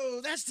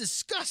 oh, that's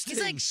disgusting.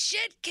 He's like,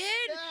 shit, kid.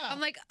 Yeah. I'm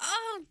like,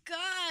 oh,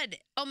 God.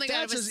 Oh, my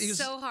God. It was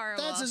so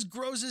horrible. That's as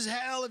gross as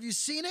hell. Have you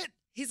seen it?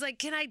 He's like,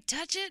 can I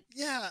touch it?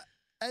 Yeah.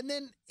 And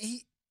then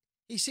he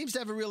seems to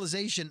have a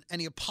realization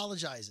and he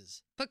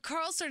apologizes. But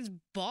Carl starts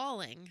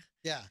bawling.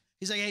 Yeah.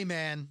 He's like, hey,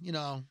 man,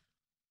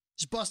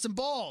 just busting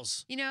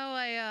balls. You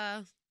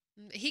know,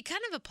 he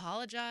kind of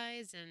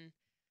apologized, and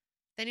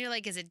then you're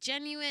like, is it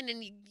genuine?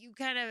 And you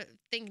kind of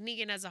think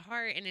Negan has a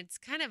heart, and it's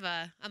kind of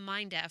a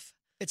mind F.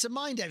 It's a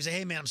mind F. He's like,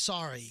 hey, man, I'm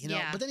sorry.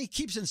 Yeah. But then he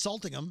keeps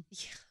insulting him.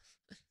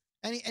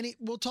 Yeah. And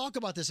we'll talk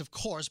about this, of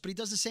course, but he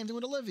does the same thing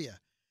with Olivia.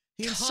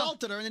 He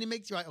insulted her, and then he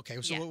makes, right,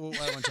 okay, so Yeah. I want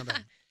to jump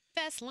in.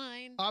 Best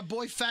line. Our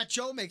boy Fat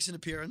Joe makes an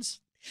appearance.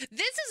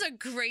 This is a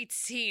great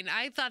scene.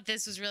 I thought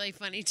this was really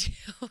funny, too.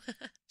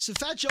 So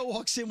Fat Joe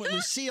walks in with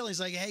Lucille. He's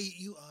like, hey,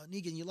 you,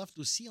 Negan, you left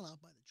Lucille out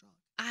by the truck.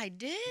 I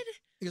did?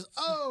 He goes,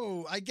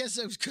 oh, I guess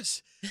it was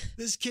because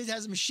this kid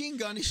has a machine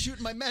gun. He's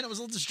shooting my men. I was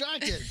a little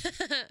distracted.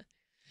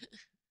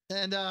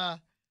 And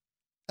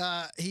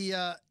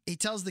he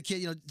tells the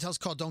kid, tells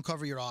Carl, don't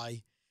cover your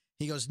eye.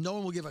 He goes, no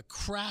one will give a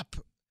crap.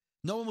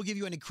 No one will give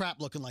you any crap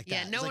looking like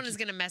Yeah, that. no He's one like, is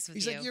going to mess with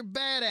He's you. like, you're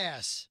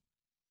badass.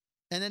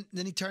 And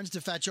then he turns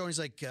to Fat Joe and he's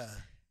like,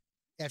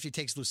 after he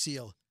takes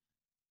Lucille,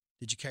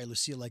 did you carry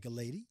Lucille like a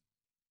lady?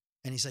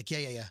 And he's like,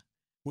 yeah.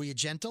 Were you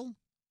gentle?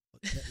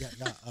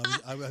 Yeah,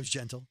 I was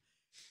gentle.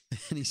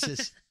 And he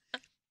says,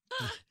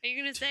 Are you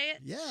going to say it?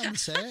 yeah, I'm going to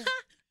say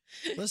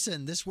it.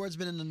 Listen, this word's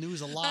been in the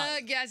news a lot.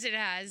 Yes, it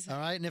has. All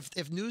right. And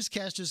if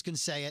newscasters can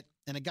say it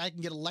and a guy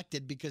can get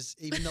elected because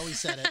even though he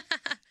said it,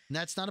 and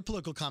that's not a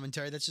political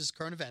commentary, that's just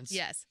current events.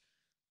 Yes.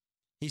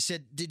 He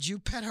said, did you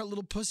pet her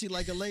little pussy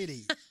like a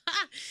lady?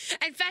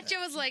 And Fat Joe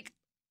was like,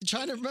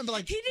 Trying to remember,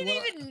 like, he didn't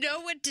what- even know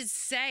what to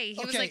say. He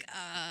was Okay. like,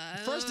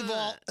 First of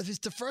all,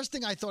 the first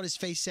thing I thought his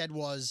face said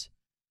was,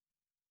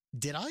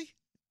 did I?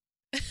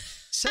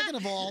 Second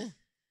of all,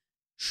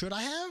 should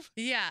I have?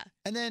 yeah.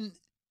 And then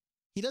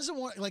he doesn't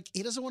want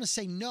to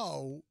say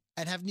no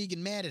and have Negan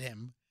mad at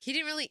him. He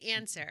didn't really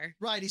answer.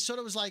 Right. He sort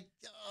of was like,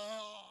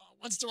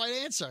 what's the right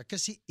answer?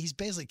 Because he's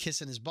basically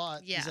kissing his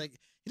butt. Yeah. He's like,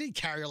 he didn't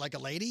carry her like a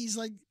lady. He's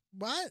like,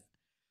 what?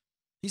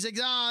 He's like,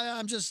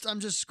 I'm just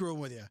screwing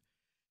with you.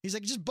 He's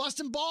like, just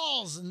busting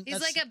balls. And He's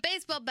that's- like, a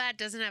baseball bat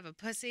doesn't have a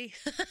pussy.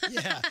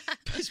 yeah,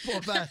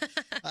 baseball bat.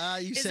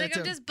 You He's said like, it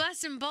I'm too. just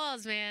busting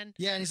balls, man.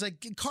 Yeah, and he's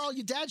like, Carl,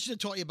 your dad should have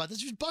taught you about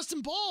this. You're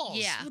busting balls.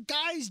 Yeah. That's what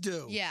guys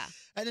do. Yeah.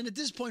 And then at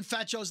this point,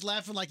 Fat Joe's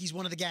laughing like he's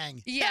one of the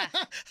gang. Yeah.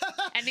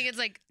 And Negan's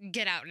like,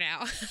 get out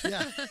now.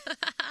 Yeah.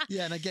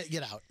 Yeah, and I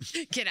get out.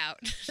 Get out.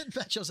 And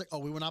Fat Joe's like, oh,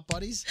 we were not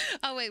buddies?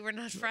 Oh, wait, we're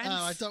not friends.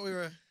 Oh, I thought we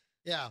were.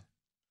 Yeah.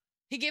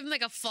 He gave him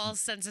like a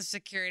false sense of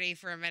security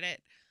for a minute.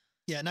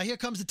 Yeah, now here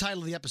comes the title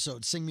of the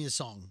episode, Sing Me a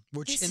Song,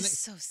 which This in is the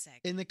so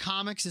sick. in the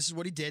comics, this is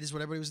what he did, is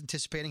what everybody was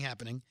anticipating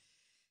happening.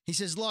 He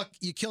says, look,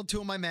 you killed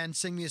 2 of my men,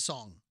 sing me a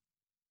song.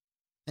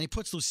 And he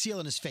puts Lucille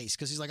in his face,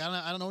 because he's like,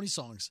 I don't know any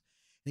songs.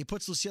 And he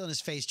puts Lucille in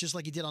his face, just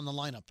like he did on the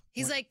lineup.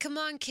 He's Where- like, come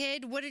on,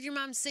 kid. What did your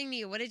mom sing to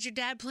you? What did your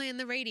dad play on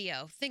the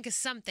radio? Think of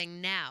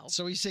something now.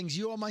 So he sings,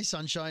 you are my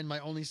sunshine, my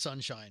only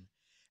sunshine.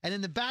 And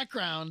in the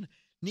background,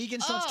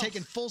 Negan starts Oh.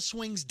 taking full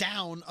swings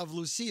down of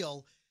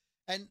Lucille.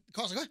 And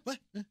Carl's like, what?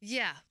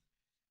 Yeah.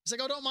 He's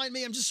like, oh, don't mind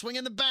me. I'm just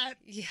swinging the bat.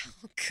 Yeah.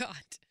 Oh, God.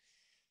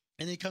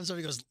 And then he comes over,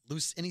 he goes,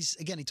 and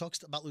he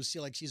talks about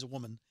Lucille like she's a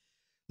woman.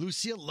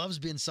 Lucille loves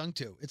being sung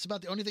to. It's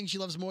about the only thing she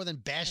loves more than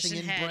bashing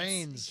in Heads.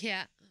 brains.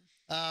 Yeah.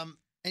 And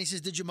he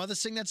says, did your mother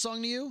sing that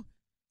song to you?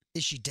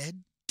 Is she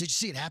dead? Did you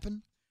see it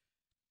happen?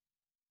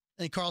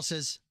 And Carl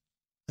says,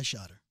 I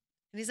shot her.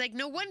 And he's like,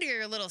 no wonder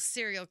you're a little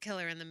serial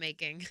killer in the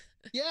making.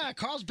 Yeah,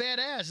 Carl's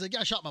badass. He's like,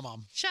 yeah, I shot my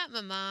mom. Shot my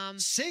mom.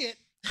 See it?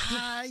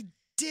 I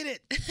did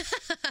it.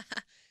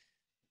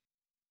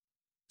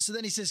 So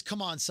then he says,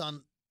 come on,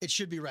 son. It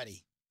should be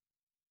ready.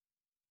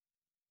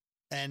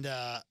 And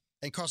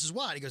Carl says,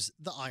 what? He goes,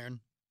 the iron.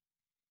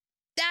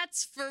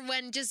 That's for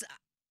when just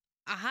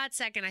a hot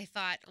second I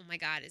thought, oh my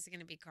God, is it going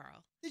to be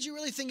Carl? Did you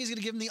really think he's going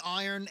to give him the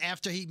iron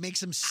after he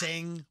makes him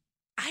sing?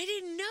 I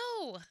didn't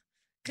know.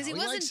 Because No, he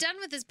he wasn't likes- done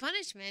with his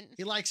punishment.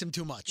 He likes him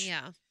too much.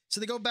 Yeah. So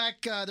they go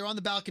back. They're on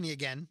the balcony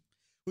again,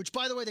 which,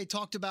 by the way, they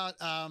talked about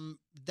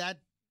that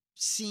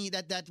scene,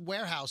 that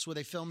warehouse where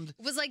they filmed. It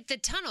was like the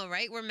tunnel,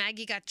 right? Where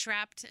Maggie got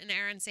trapped and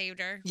Aaron saved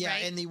her. Yeah,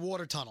 right? in the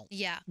water tunnel.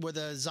 Yeah. Where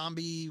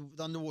the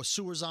underwater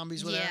sewer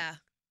zombies were there. Yeah.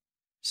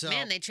 So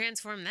Man, they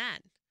transformed that.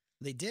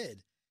 they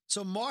did.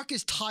 So Mark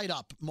is tied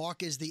up.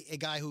 Mark is the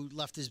guy who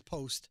left his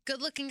post.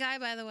 Good looking guy,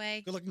 by the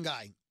way. Good looking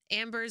guy.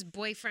 Amber's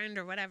boyfriend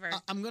or whatever.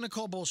 I'm going to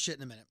call bullshit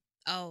in a minute.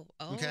 Oh.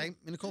 Okay? I'm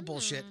going to call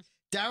bullshit.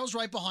 Daryl's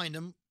right behind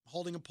him,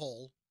 holding a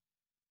pole.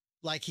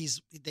 Like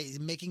he's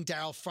making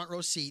Daryl front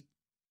row seat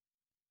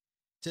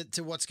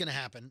to what's going to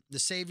happen. The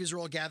saviors are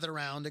all gathered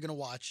around. They're going to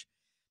watch.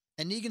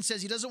 And Negan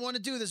says he doesn't want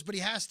to do this, but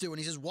he has to. And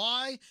he says,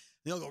 why?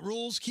 They'll go,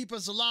 rules keep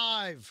us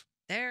alive.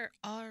 There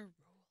are rules.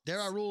 There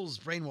are rules.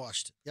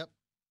 Brainwashed. Yep.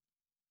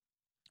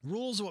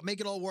 Rules are what make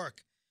it all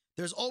work.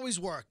 There's always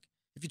work.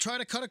 If you try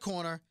to cut a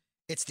corner,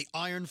 it's the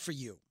iron for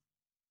you.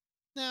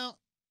 Now,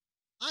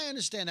 I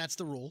understand that's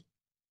the rule,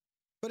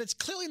 but it's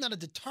clearly not a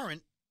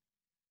deterrent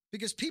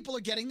because people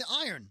are getting the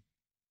iron.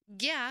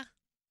 Yeah.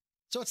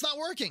 So it's not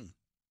working.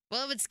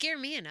 Well, it would scare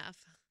me enough.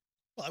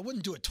 Well, I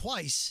wouldn't do it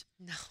twice.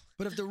 No.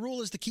 But if the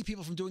rule is to keep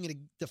people from doing it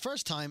the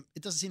first time,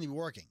 it doesn't seem to be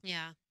working.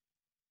 Yeah.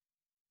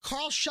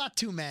 Carl shot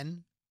 2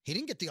 men. He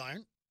didn't get the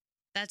iron.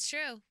 That's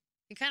true.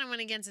 He kind of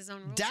went against his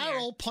own rules.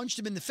 Daryl punched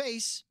him in the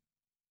face.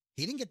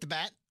 He didn't get the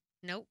bat.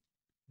 Nope.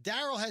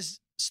 Daryl has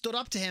stood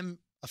up to him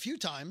a few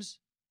times.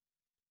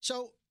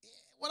 So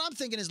what I'm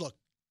thinking is, look,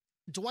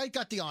 Dwight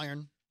got the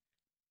iron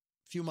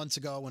a few months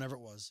ago, whenever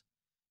it was,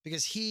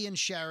 because he and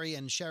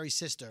Sherry's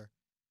sister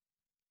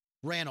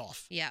ran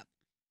off. Yep.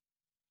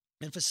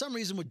 And for some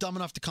reason, were dumb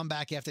enough to come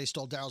back after they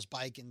stole Daryl's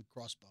bike and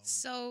crossbow.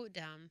 So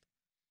dumb.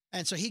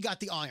 And so he got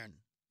the iron,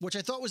 which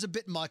I thought was a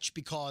bit much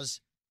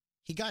because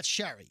he got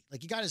Sherry.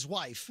 Like, he got his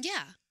wife.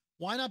 Yeah.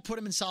 Why not put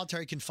him in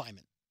solitary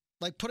confinement?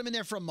 Like, put him in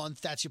there for a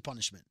month. That's your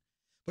punishment.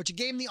 But you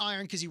gave him the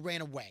iron because he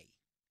ran away.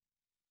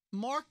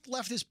 Mark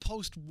left his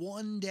post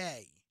 1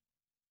 day.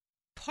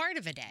 Part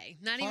of a day.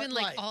 Not even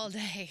like all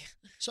day.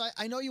 So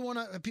I know you want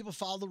to have people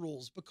follow the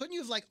rules, but couldn't you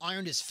have, like,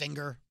 ironed his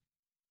finger?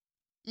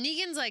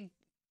 Negan's like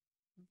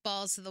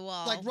balls to the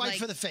wall. Like, right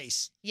for the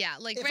face. Yeah,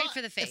 like If right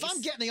for the face. If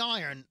I'm getting the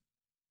iron,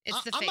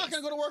 it's the I'm face. not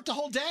going to go to work the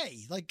whole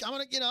day. Like, I'm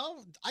going to,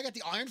 I got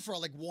the iron for,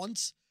 like,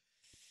 once.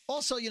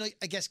 Also,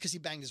 I guess because he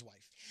banged his wife.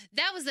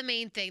 That was the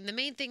main thing. The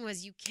main thing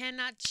was you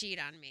cannot cheat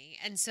on me.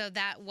 And so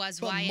that was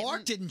But why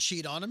Mark didn't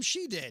cheat on him.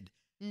 She did.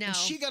 No. And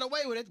she got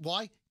away with it.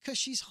 Why? Because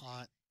she's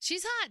hot.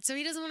 She's hot, so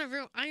he doesn't want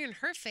to iron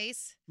her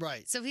face.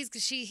 Right. So he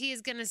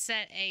is going to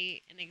set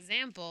an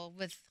example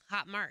with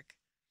hot Mark.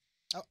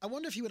 I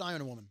wonder if he would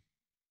iron a woman.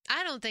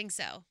 I don't think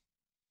so.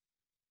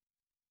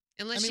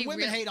 Unless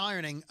women hate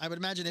ironing. I would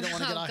imagine they don't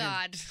want to get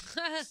ironed.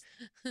 Oh,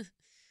 God.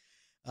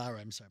 All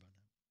right, I'm sorry about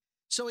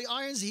that. So he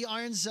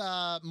irons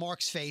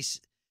Mark's face.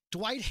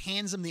 Dwight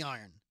hands him the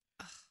iron.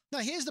 Now,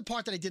 here's the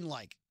part that I didn't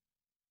like.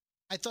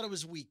 I thought it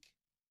was weak.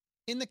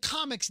 In the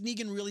comics,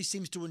 Negan really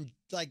seems to,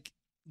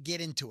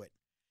 get into it.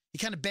 He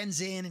kind of bends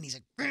in and he's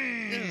like,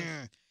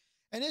 "Grr."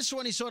 And this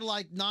one, he's sort of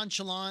like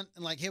nonchalant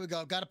and like, here we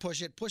go, got to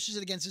push it. Pushes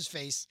it against his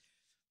face.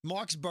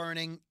 Mark's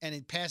burning and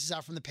it passes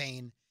out from the pain.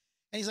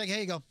 And he's like, here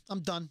you go,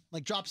 I'm done.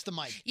 Like, drops the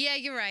mic. Yeah,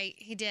 you're right.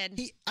 He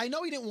did. I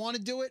know he didn't want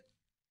to do it,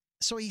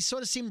 so he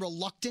sort of seemed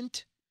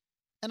reluctant.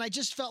 And I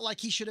just felt like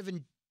he should have,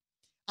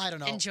 I don't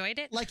know. Enjoyed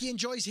it? Like he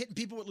enjoys hitting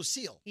people with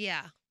Lucille.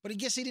 Yeah. But I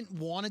guess he didn't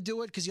want to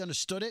do it because he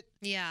understood it.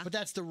 Yeah. But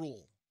that's the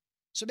rule.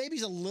 So maybe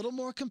he's a little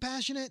more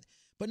compassionate,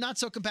 but not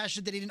so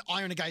compassionate that he didn't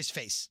iron a guy's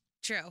face.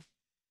 True.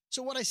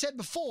 So what I said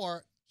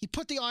before, he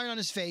put the iron on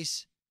his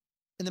face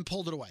and then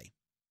pulled it away.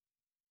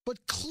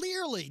 But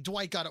clearly,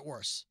 Dwight got it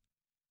worse.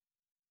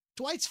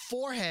 Dwight's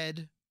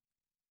forehead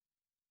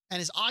and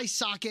his eye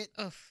socket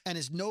and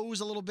his nose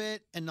a little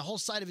bit and the whole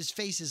side of his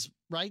face is,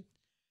 right?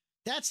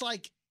 That's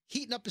like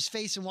heating up his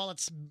face and while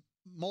it's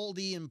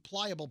moldy and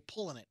pliable,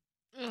 pulling it.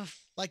 Ugh.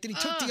 Like that he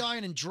took the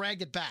iron and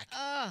dragged it back.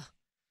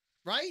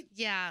 Right?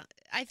 Yeah.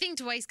 I think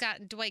Dwight got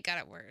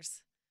it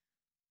worse.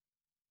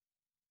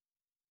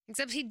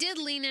 Except he did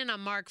lean in on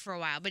Mark for a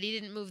while, but he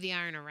didn't move the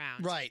iron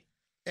around. Right.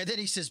 And then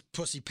he says,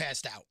 pussy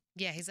passed out.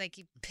 Yeah, he's like,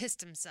 he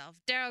pissed himself.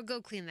 Daryl,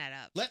 go clean that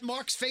up. Let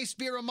Mark's face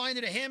be a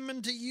reminder to him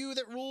and to you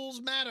that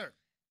rules matter.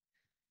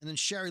 And then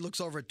Sherry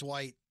looks over at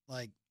Dwight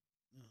like,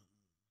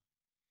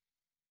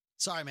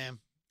 sorry, ma'am.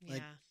 Yeah.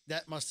 Like,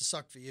 that must have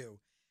sucked for you.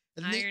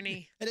 And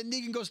Irony. And then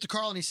Negan goes to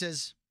Carl and he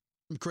says,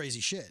 I'm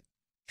crazy shit.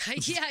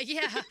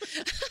 Yeah.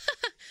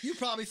 You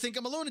probably think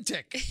I'm a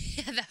lunatic.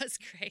 Yeah, that was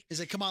great. He's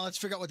like, come on, let's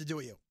figure out what to do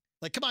with you.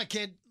 Like, come on,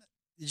 kid.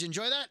 Did you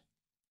enjoy that?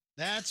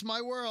 That's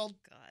my world.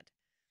 God.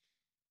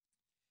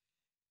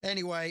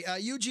 Anyway,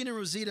 Eugene and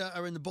Rosita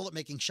are in the bullet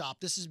making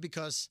shop. This is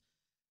because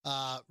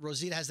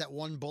Rosita has that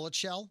one bullet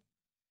shell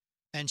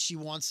and she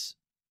wants...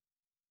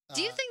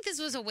 Do you think this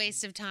was a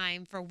waste of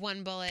time for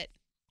one bullet?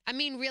 I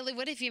mean, really,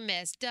 what if you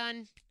missed?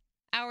 Done.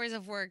 Hours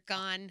of work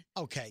gone.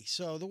 Okay,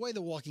 so the way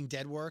The Walking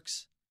Dead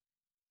works,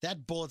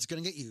 that bullet's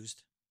going to get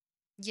used.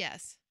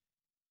 Yes.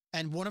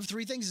 And one of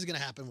three things is going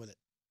to happen with it.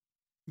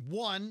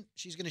 One,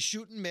 she's going to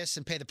shoot and miss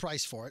and pay the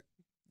price for it.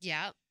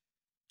 Yeah.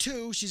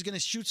 2, she's going to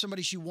shoot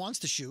somebody she wants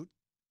to shoot.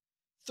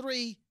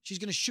 3, she's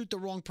going to shoot the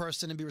wrong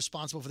person and be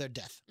responsible for their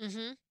death.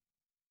 Mm-hmm.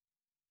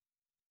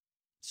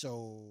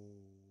 So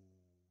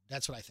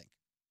that's what I think.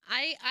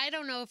 I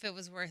don't know if it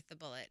was worth the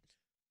bullet.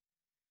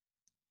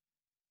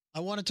 I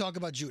want to talk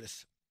about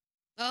Judith,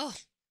 Oh.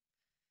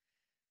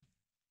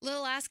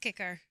 Little ass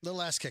kicker.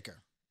 little ass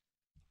kicker.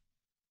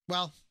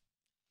 Well,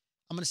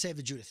 I'm going to save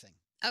the Judith thing.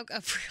 Okay.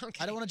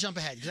 I don't want to jump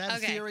ahead because I have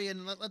a Okay. theory,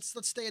 and let's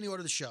stay in the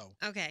order of the show.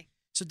 Okay.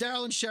 So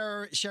Daryl and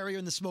Sherry are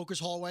in the smokers'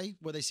 hallway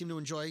where they seem to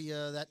enjoy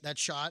that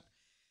shot.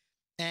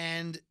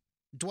 And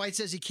Dwight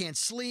says he can't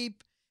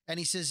sleep, and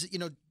he says,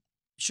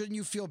 shouldn't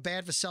you feel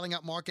bad for selling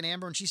out Mark and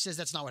Amber? And she says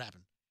that's not what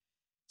happened.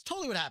 It's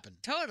totally what happened.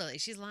 Totally.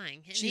 She's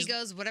lying. And he She's-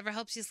 goes, whatever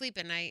helps you sleep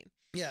at night.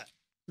 Yeah.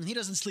 And he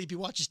doesn't sleep. He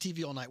watches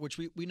TV all night, which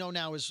we know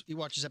now is he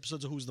watches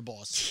episodes of Who's the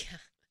Boss. Yeah.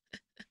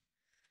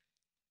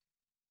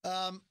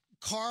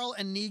 Carl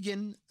and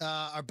Negan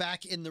are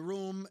back in the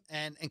room,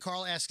 and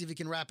Carl asks if he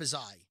can wrap his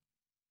eye.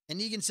 And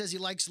Negan says he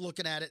likes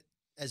looking at it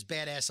as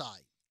badass eye,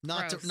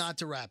 not Gross.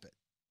 to wrap it.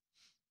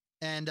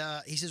 And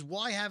he says,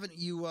 "Why haven't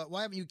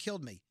you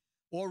killed me,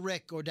 or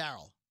Rick, or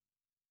Daryl?"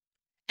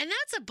 And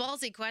that's a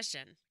ballsy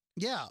question.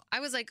 Yeah. I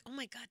was like, oh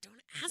my God,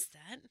 don't ask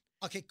that.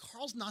 Okay,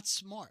 Carl's not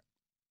smart.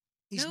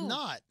 He's No.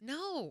 not.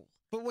 No.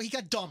 But he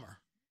got dumber.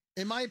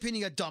 In my opinion,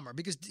 he got dumber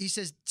because he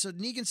says, so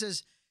Negan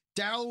says,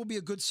 Daryl will be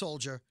a good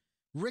soldier.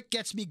 Rick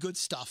gets me good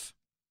stuff.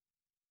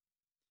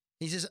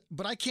 He says,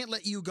 but I can't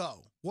let you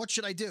go. What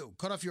should I do?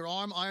 Cut off your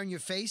arm, iron your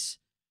face,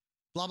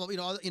 blah, blah,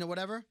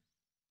 whatever.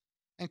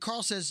 And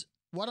Carl says,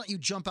 why don't you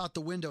jump out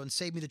the window and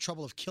save me the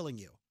trouble of killing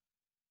you?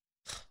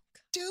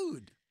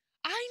 Dude,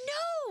 I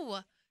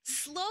know.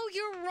 Slow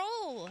your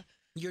roll.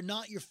 you're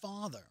not your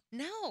father.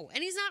 No.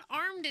 And he's not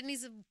armed and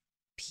he's a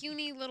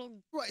puny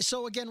little. Right.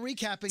 So again,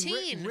 recapping,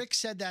 Teen. Rick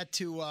said that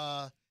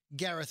to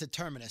Gareth at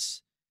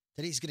Terminus,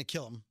 that he's going to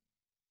kill him.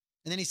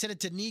 And then he said it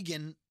to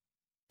Negan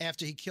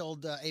after he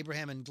killed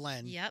Abraham and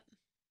Glenn. Yep.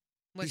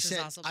 He Which is said,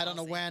 also I don't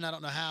know ballsy. when, I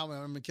don't know how, I'm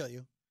going to kill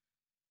you.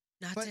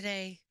 Not but-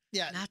 today.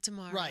 Yeah, Not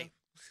tomorrow. right.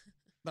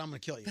 But I'm going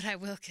to kill you. But I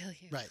will kill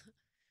you. Right.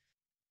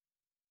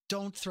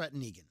 Don't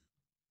threaten Negan.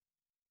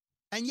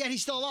 And yet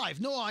he's still alive.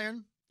 No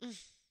iron. Mm.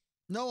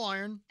 No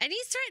iron. And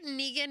he's threatened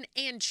Negan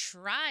and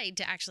tried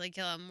to actually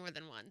kill him more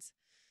than once.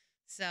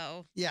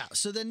 So Yeah.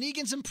 So then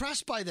Negan's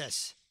impressed by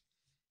this.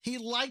 He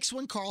likes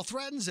when Carl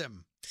threatens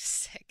him.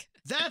 sick.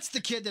 That's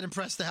the kid that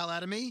impressed the hell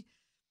out of me.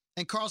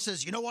 And Carl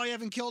says, you know why you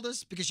haven't killed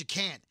us? Because you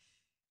can't.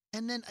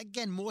 And then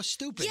again, more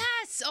stupid.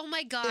 Yes. Oh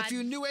my God. If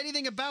you knew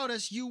anything about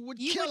us, you would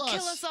You kill would us.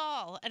 kill us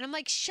all. And I'm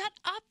like, shut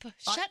up.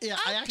 Shut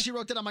up. I actually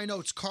wrote that on my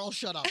notes. Carl,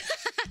 shut up.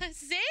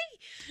 See?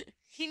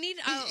 He need.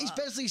 He's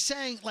basically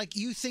saying, like,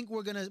 you think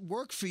we're going to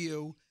work for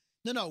you.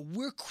 No,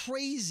 we're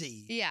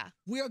crazy. Yeah.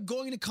 We are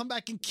going to come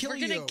back and kill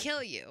you. We're gonna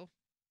kill you.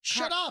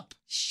 Shut up.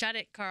 Shut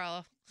it,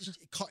 Carl.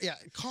 Carl.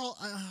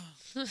 All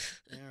right.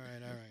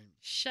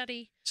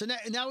 Shutty. So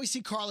now we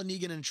see Carl and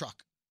Negan in a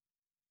truck.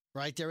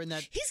 Right? They're in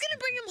that. He's gonna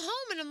bring him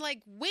home, and I'm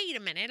like, wait a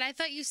minute. I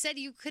thought you said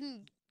you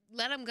couldn't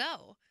let him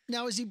go.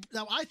 Now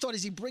I thought,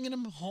 is he bringing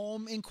him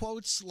home in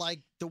quotes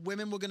like the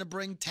women were going to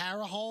bring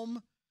Tara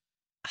home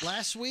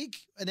last week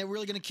and they were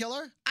really going to kill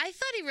her? I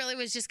thought he really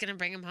was just gonna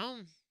bring him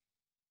home.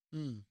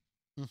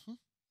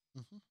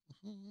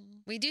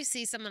 We do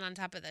see someone on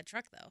top of that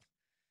truck, though.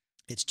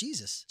 It's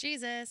Jesus.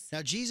 Jesus.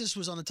 Now, Jesus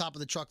was on the top of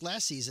the truck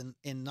last season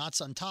in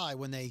Knots Untied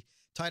when they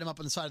tied him up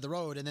on the side of the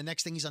road, and the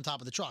next thing he's on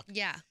top of the truck.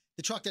 Yeah.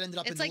 The truck that ended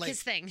up in It's the like lake.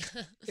 his thing.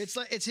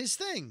 It's his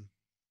thing.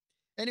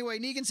 Anyway,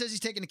 Negan says he's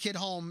taking the kid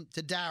home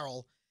to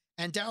Daryl,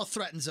 and Daryl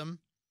threatens him.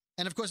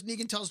 And of course,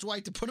 Negan tells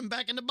Dwight to put him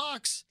back in the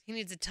box. He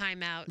needs a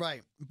timeout.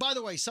 Right. By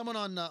the way, someone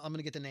on, I'm going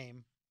to get the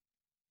name.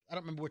 I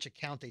don't remember which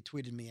account they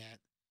tweeted me at.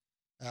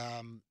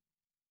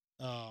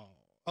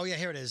 Oh yeah,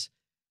 here it is.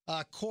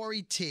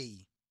 Corey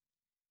T.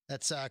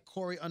 That's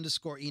Corey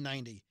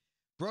 _E90.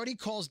 Brody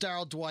calls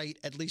Daryl Dwight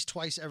at least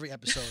twice every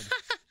episode.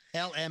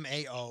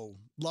 LMAO.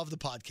 Love the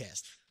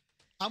podcast.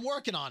 I'm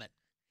working on it.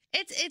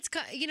 It's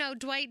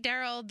Dwight,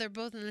 Daryl, they're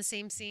both in the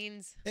same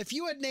scenes. If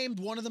you had named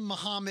one of them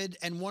Muhammad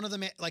and one of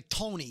them like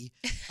Tony,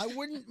 it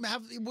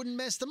wouldn't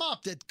mess them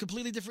up. They're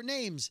completely different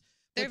names.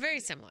 They're But very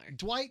similar.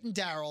 Dwight and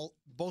Daryl,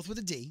 both with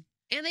a D.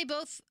 And they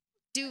both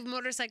do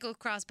motorcycle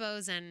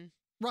crossbows and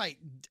Right.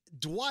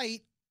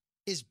 Dwight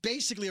is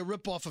basically a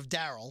ripoff of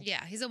Daryl.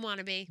 yeah, he's a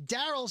wannabe.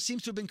 Daryl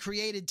seems to have been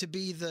created to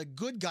be the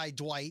good guy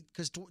Dwight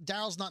because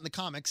Daryl's not in the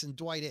comics and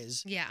Dwight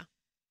is. Yeah.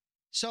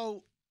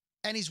 So,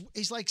 and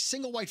he's like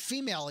single white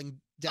femaling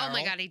Daryl. Oh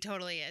my God, he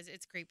totally is.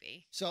 It's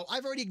creepy. So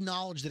I've already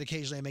acknowledged that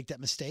occasionally I make that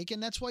mistake,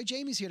 and that's why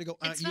Jamie's here to go.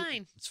 It's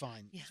fine. It's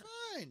fine. Yeah. It's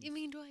fine. You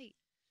mean Dwight?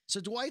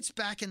 So Dwight's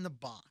back in the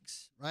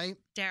box, right?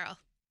 Daryl.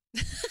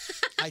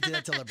 I did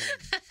that deliberately.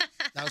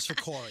 That was for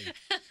Corey.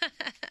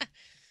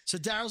 So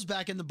Daryl's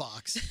back in the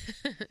box,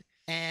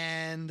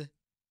 and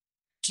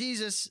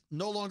Jesus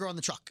no longer on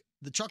the truck.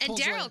 The truck And pulls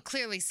away. Daryl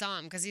clearly saw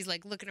him because he's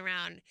like looking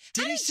around.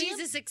 Did How he did see him?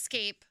 Jesus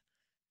escape?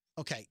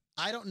 Okay,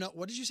 I don't know.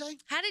 What did you say?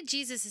 How did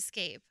Jesus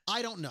escape?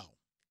 I don't know.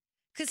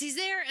 Because he's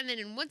there, and then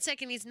in 1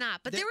 second he's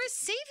not. But there were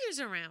saviors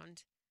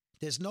around.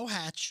 There's no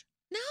hatch.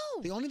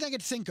 No. The only thing I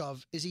could think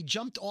of is he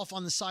jumped off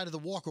on the side of the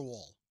walker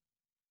wall.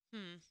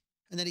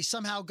 And then he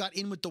somehow got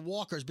in with the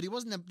walkers, but he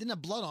didn't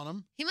have blood on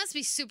him. He must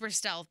be super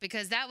stealth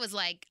because that was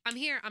like, I'm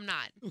here, I'm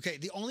not. Okay,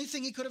 the only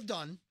thing he could have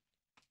done,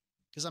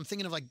 because I'm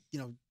thinking of like,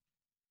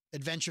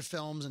 adventure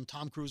films and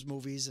Tom Cruise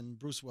movies and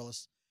Bruce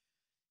Willis,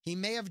 he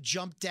may have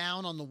jumped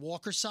down on the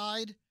walker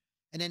side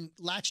and then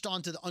latched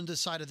onto the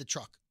underside of the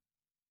truck.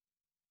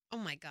 Oh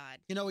my God.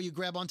 Where you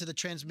grab onto the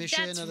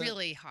transmission. That's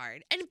really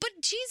hard. But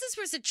Jesus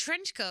wears a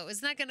trench coat.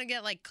 It's not going to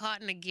get like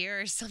caught in a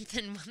gear or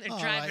something when they're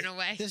driving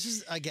away. This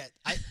is,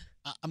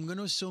 I'm going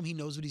to assume he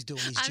knows what he's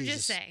doing. He's I'm Jesus.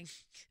 just saying.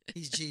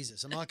 He's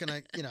Jesus. I'm not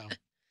going to,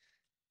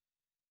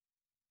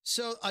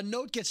 So a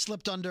note gets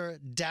slipped under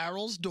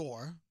Daryl's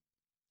door,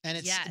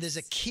 and there's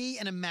a key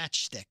and a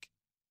matchstick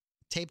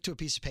taped to a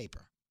piece of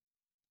paper.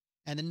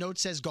 And the note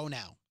says, "Go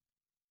now."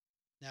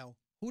 Now,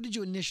 who did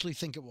you initially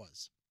think it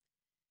was?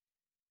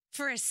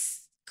 For a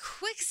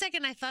quick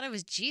second, I thought it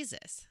was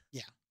Jesus.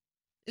 Yeah.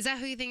 Is that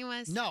who you think it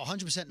was? No,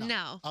 100% no.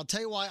 No. I'll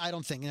tell you why I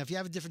don't think. And if you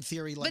have a different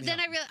theory, let me know.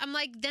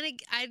 But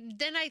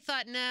then I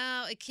thought,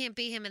 no, it can't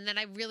be him. And then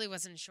I really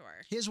wasn't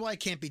sure. Here's why it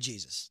can't be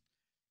Jesus.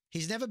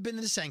 He's never been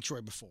in the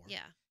sanctuary before. Yeah.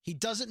 He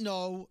doesn't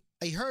know.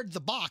 He heard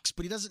the box,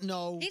 but he doesn't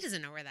know. He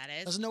doesn't know where that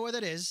is. Doesn't know where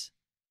that is.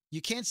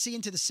 You can't see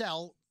into the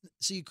cell,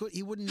 so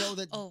he wouldn't know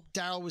that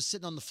Daryl was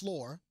sitting on the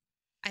floor.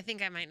 I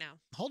think I might know.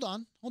 Hold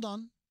on.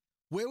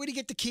 Where would he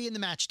get the key and the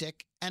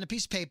matchstick and a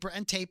piece of paper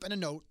and tape and a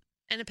note?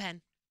 And a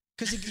pen.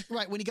 Because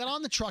when he got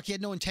on the truck, he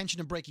had no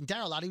intention of breaking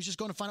Daryl out. He was just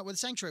going to find out where the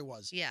sanctuary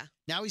was. Yeah.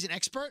 Now he's an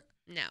expert?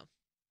 No.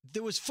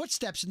 There was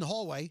footsteps in the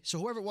hallway, so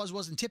whoever it was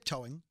wasn't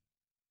tiptoeing.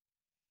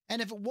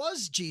 And if it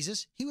was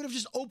Jesus, he would have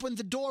just opened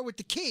the door with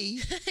the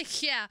key.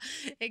 Yeah,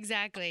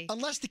 exactly.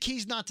 Unless the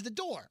key's not to the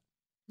door.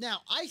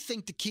 Now, I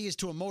think the key is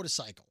to a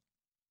motorcycle.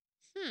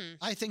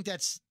 I think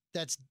that's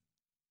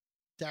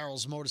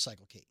Daryl's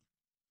motorcycle key.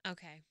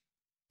 Okay.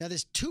 Now,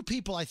 there's two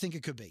people I think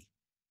it could be.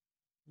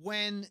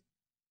 When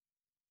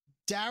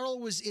Daryl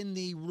was in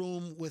the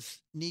room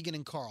with Negan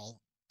and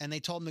Carl, and they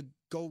told him to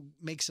go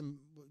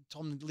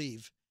told him to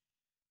leave,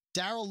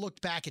 Daryl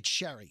looked back at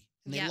Sherry,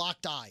 and they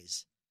locked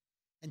eyes.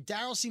 And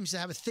Daryl seems to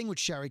have a thing with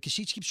Sherry because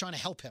she keeps trying to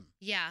help him.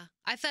 Yeah.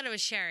 I thought it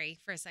was Sherry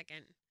for a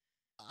second.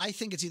 I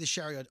think it's either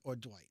Sherry or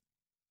Dwight.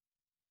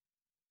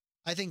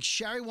 I think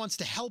Sherry wants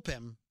to help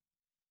him,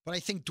 but I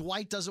think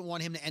Dwight doesn't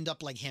want him to end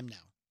up like him now.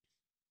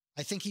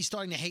 I think he's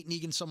starting to hate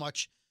Negan so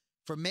much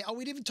we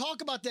didn't even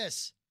talk about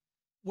this.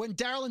 When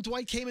Daryl and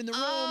Dwight came in the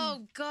room.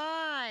 Oh,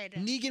 God.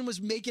 Negan was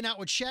making out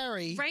with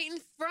Sherry. Right in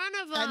front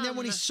of him. And then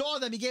when he saw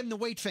them, he gave him the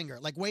wait finger.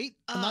 Like, wait,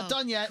 I'm not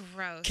done yet.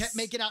 Gross. Kept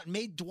making out and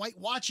made Dwight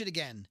watch it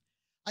again.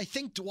 I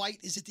think Dwight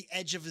is at the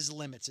edge of his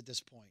limits at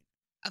this point.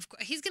 Of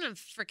course, he's gonna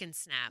freaking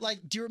snap. Like,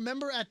 do you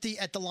remember at the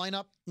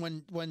lineup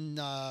when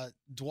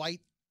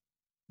Dwight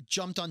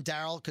jumped on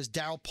Daryl because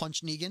Daryl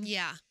punched Negan?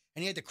 Yeah.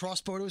 And he had the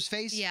crossbow to his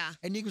face? Yeah.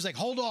 And Negan was like,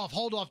 hold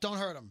off, don't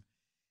hurt him.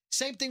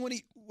 Same thing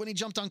when he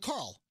jumped on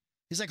Carl.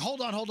 He's like,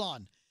 hold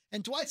on.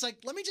 And Dwight's like,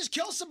 let me just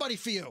kill somebody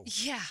for you.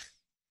 Yeah.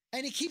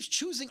 And he keeps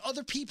choosing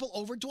other people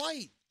over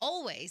Dwight.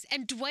 Always.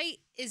 And Dwight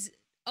is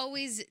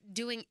always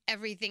doing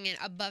everything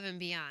above and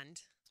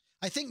beyond.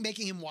 I think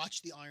making him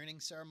watch the ironing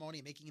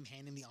ceremony, making him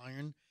hand him the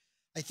iron,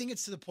 I think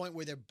it's to the point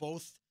where they're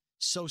both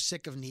so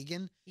sick of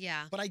Negan.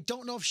 Yeah. But I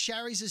don't know if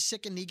Sherry's as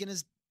sick of Negan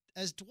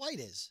as Dwight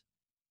is.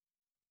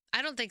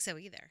 I don't think so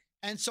either.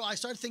 And so I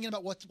started thinking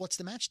about what's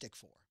the matchstick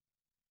for?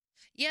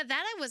 Yeah,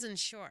 that I wasn't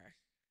sure.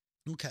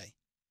 Okay.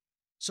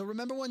 So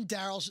remember when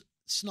Daryl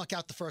snuck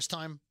out the first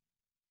time?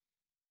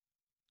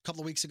 A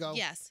couple of weeks ago?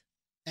 Yes.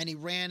 And he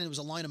ran and it was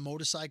a line of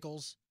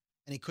motorcycles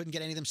and he couldn't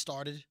get any of them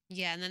started?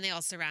 Yeah, and then they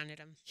all surrounded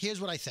him. Here's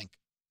what I think.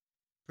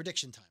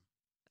 Prediction time.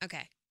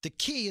 Okay. The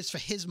key is for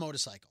his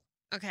motorcycle.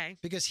 Okay.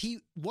 Because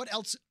what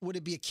else would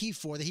it be a key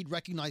for that he'd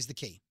recognize the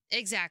key?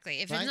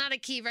 Exactly. If it's not a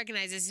key he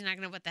recognizes, he's not going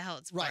to know what the hell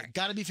it's for. Right.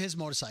 Got to be for his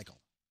motorcycle.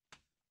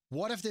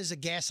 What if there's a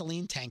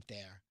gasoline tank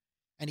there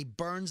and he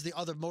burns the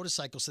other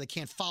motorcycle so they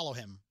can't follow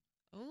him?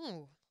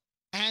 Oh.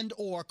 And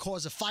or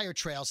cause a fire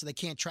trail so they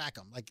can't track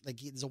him. Like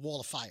there's a wall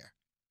of fire.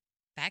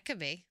 That could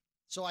be.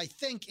 So I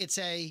think it's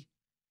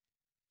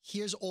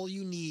here's all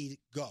you need,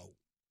 go.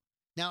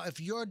 Now, if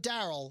you're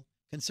Daryl,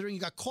 considering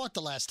you got caught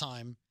the last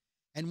time,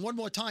 and one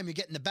more time you're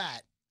getting the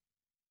bat,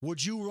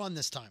 would you run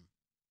this time?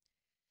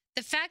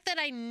 The fact that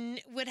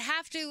I would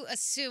have to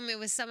assume it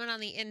was someone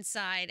on the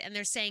inside and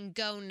they're saying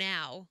go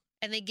now,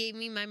 and they gave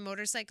me my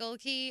motorcycle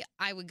key,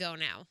 I would go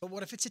now. But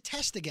what if it's a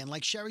test again?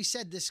 Like Sherry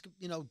said,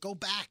 go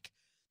back.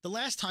 The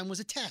last time was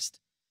a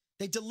test.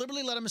 They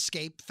deliberately let him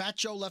escape. Fat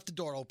Joe left the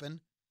door open.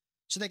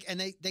 So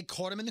they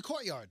caught him in the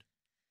courtyard.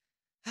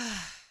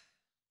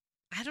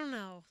 I don't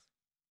know.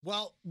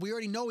 Well, we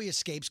already know he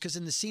escapes because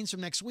in the scenes from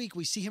next week,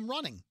 we see him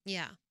running.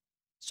 Yeah.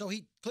 So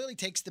he clearly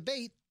takes the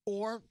bait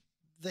or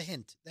the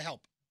hint, the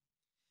help.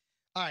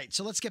 All right,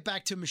 so let's get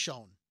back to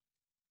Michonne.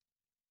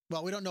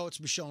 Well, we don't know it's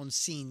Michonne's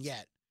scene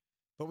yet,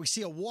 but we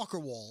see a walker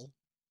wall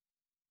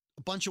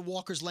a bunch of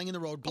walkers laying in the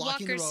road,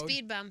 blocking Walker the road.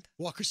 speed bump.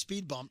 Walker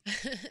speed bump.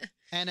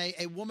 And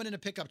a woman in a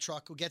pickup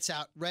truck who gets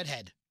out,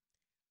 redhead.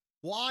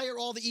 Why are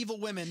all the evil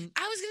women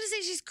I was going to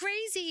say she's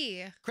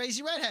crazy.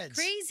 crazy redheads?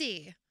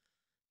 Crazy.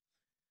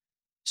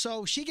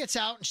 So she gets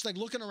out and she's like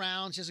looking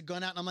around. She has a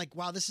gun out. And I'm like,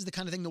 wow, this is the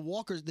kind of thing the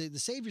walkers, the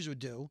saviors would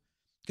do.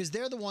 Because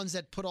they're the ones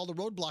that put all the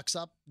roadblocks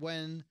up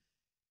when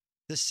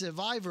the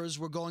survivors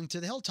were going to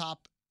the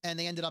hilltop and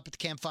they ended up at the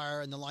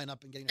campfire and the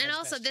lineup and getting their And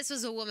heads also, bashed. this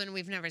was a woman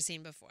we've never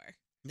seen before.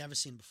 Never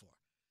seen before.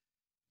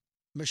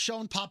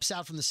 Michonne pops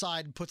out from the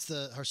side and puts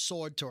her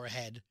sword to her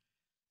head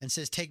and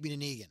says, take me to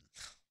Negan.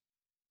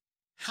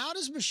 How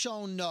does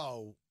Michonne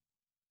know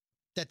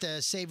that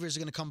the saviors are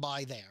going to come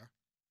by there?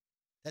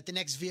 That the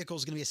next vehicle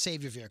is going to be a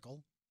savior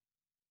vehicle?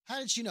 How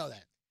did she know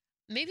that?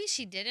 Maybe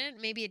she didn't.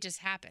 Maybe it just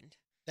happened.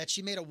 That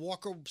she made a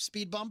Walker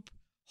speed bump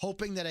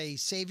hoping that a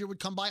savior would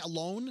come by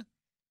alone?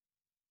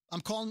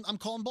 I'm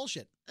calling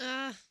bullshit.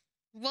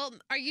 Well,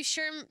 are you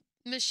sure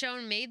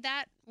Michonne made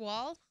that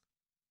wall?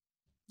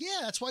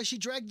 Yeah, that's why she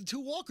dragged the 2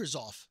 walkers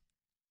off.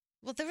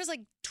 Well, there was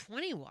like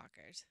 20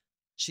 walkers.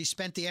 She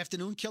spent the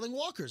afternoon killing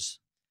walkers.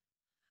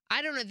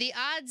 I don't know. The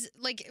odds,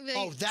 like...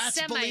 Oh,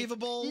 that's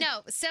believable?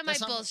 No,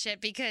 That's not- bullshit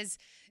because...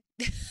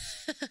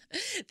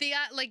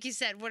 like you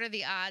said, what are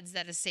the odds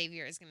that a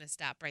savior is going to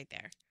stop right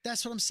there?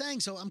 That's what I'm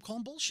saying. So I'm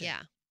calling bullshit.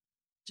 Yeah.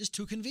 Just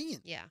too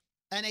convenient. Yeah.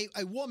 And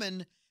a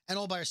woman and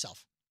all by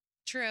herself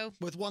True.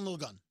 with one little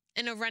gun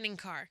And a running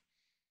car.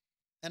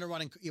 and a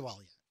running. Well,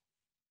 yeah.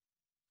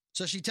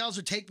 So she tells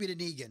her, take me to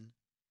Negan.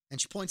 And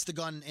she points the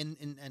gun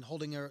and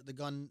holding the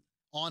gun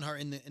on her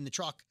in the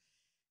truck.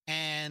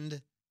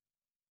 And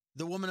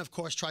the woman, of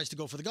course, tries to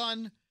go for the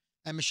gun.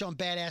 And Michonne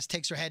Badass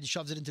takes her head and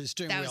shoves it into the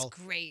steering That wheel.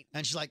 was great.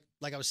 And she's like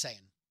I was saying,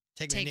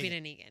 take Take me me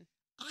to to Negan. Negan.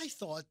 I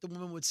thought the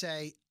woman would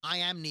say, I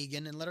am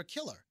Negan, and let her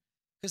kill her.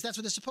 Because that's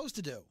what they're supposed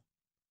to do.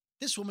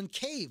 This woman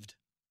caved.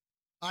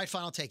 All right,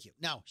 fine, I'll take you.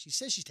 Now, she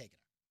says she's taking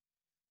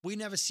her. We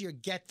never see her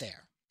get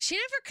there. She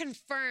never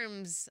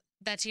confirms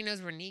that she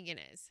knows where Negan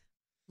is.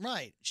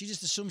 Right. She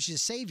just assumes she's a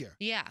savior.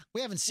 Yeah.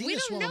 We haven't seen We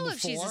this don't woman know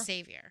if before. she's a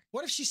savior.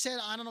 What if she said,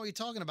 I don't know what you're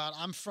talking about.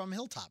 I'm from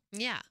Hilltop.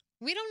 Yeah.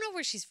 We don't know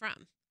where she's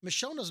from.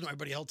 Michonne doesn't know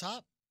everybody at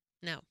Hilltop.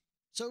 No.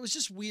 So it was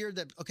just weird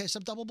that, okay,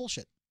 some double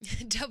bullshit.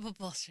 Double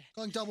bullshit.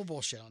 Going double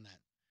bullshit on that.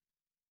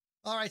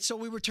 All right, so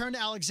we return to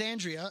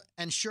Alexandria,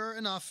 and sure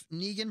enough,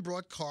 Negan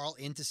brought Carl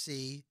in to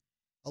see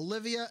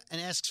Olivia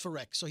and asks for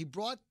Rick. So he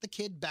brought the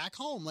kid back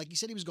home like he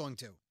said he was going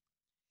to.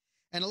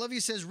 And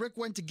Olivia says, Rick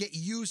went to get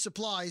you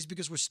supplies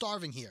because we're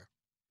starving here.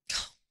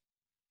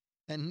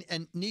 And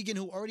Negan,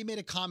 who already made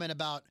a comment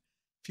about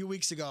a few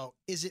weeks ago,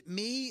 is it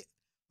me?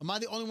 Am I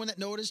the only one that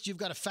noticed you've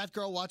got a fat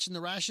girl watching the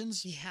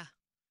rations? Yeah.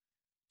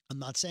 I'm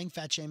not saying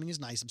fat shaming is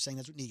nice. I'm saying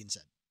that's what Negan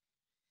said.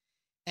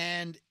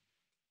 And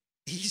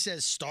he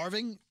says,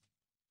 starving?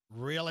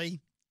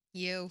 Really?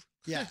 You.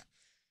 Yeah.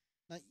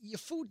 Now,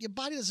 your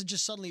body doesn't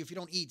just suddenly, if you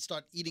don't eat,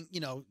 start eating,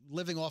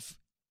 living off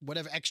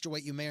whatever extra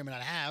weight you may or may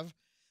not have.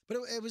 But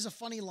it was a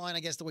funny line,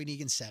 I guess, the way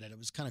Negan said it. It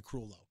was kind of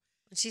cruel, though.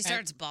 She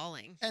starts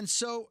bawling. And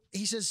so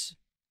he says,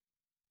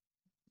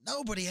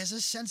 nobody has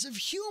a sense of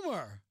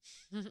humor,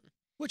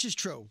 which is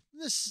true.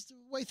 This is the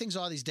way things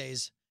are these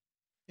days,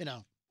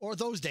 or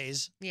those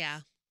days.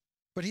 Yeah.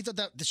 But he thought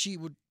that she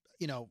would,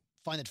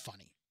 find it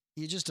funny.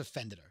 He just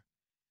offended her.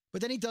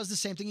 But then he does the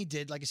same thing he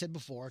did, like I said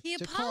before, He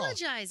to Carl.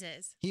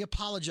 apologizes. He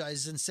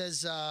apologizes and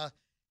says,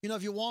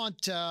 if you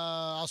want,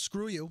 I'll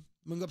screw you.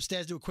 I'm going to go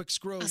upstairs, do a quick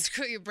screw. I'll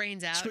screw your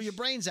brains out. Screw your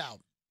brains out.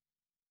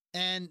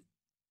 And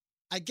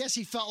I guess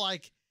he felt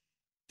like,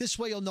 this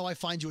way you'll know I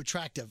find you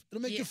attractive.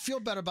 It'll make you feel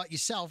better about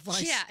yourself.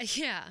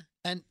 Yeah.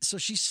 And so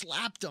she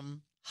slapped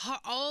him.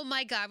 Oh,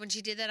 my God. When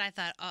she did that, I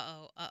thought,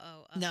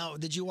 uh-oh. Now,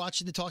 did you watch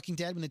The Talking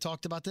Dead when they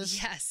talked about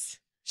this? Yes.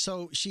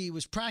 So she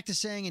was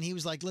practicing, and he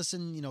was like,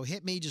 listen,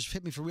 hit me. Just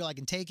hit me for real. I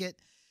can take it.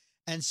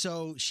 And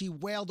so she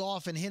wailed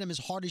off and hit him as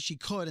hard as she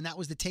could, and that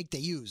was the take they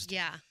used.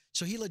 Yeah.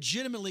 So he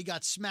legitimately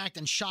got smacked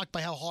and shocked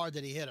by how hard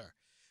that he hit her,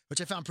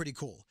 which I found pretty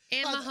cool.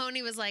 And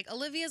Mahoney was like,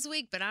 Olivia's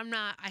weak, but I'm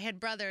not. I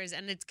had brothers,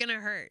 and it's going to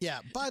hurt.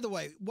 Yeah. By the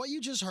way, what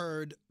you just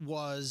heard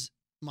was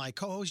my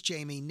co-host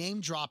Jamie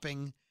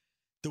name-dropping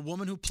the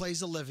woman who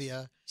plays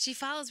Olivia. She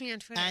follows me on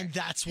Twitter. And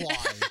that's why.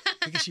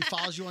 Because she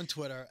follows you on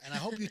Twitter. And I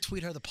hope you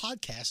tweet her the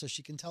podcast so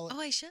she can tell her.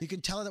 Oh, I should. You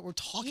can tell her that we're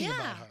talking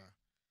about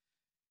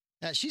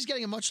her. She's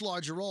getting a much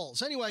larger role.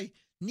 So anyway,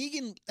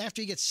 Negan,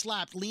 after he gets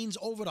slapped, leans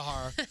over to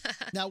her.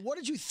 Now, what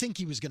did you think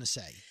he was going to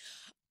say?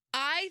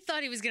 I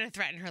thought he was going to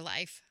threaten her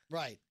life.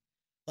 Right.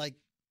 Like.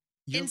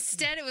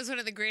 Instead, it was one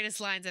of the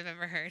greatest lines I've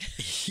ever heard.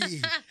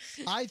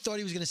 I thought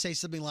he was going to say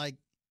something like,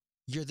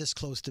 you're this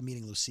close to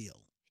meeting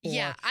Lucille. Or,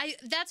 yeah,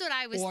 that's what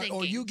I was thinking.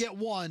 Or you get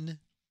one,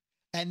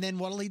 and then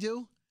what'll he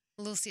do?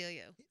 Lucille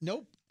you.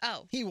 Nope.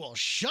 Oh. He will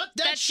shut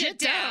that shit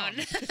down.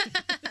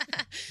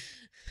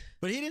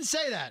 But he didn't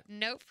say that.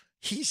 Nope.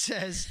 He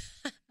says,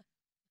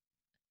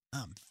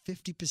 I'm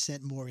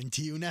 50% more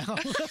into you now.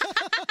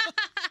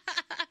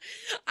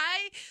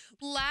 I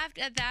laughed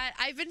at that.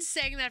 I've been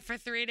saying that for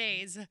 3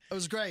 days. It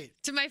was great.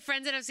 To my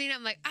friends that I've seen,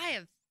 I'm like, I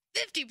have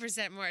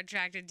 50% more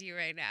attracted to you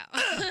right now.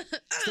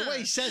 It's the way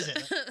he says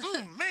it.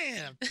 Oh,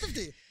 man,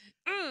 50.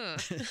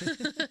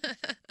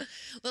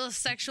 Little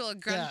sexual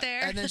grunt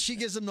there. And then she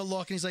gives him the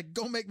look, and he's like,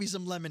 go make me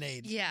some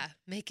lemonade. Yeah,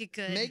 make it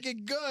good. Make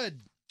it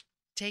good.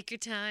 Take your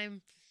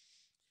time.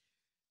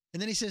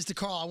 And then he says to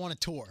Carl, I want a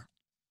tour.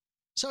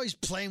 So he's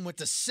playing with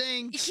the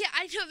sink. Yeah,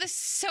 I know. This is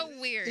so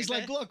weird. He's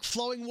like, look,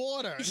 flowing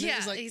water. And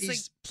yeah, he's like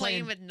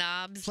playing with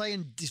knobs.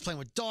 He's playing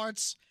with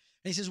darts.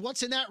 And he says,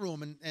 what's in that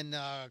room? And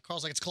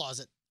Carl's like, it's a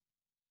closet.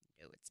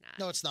 No, it's not.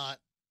 No, it's not.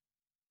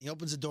 He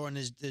opens the door, and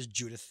there's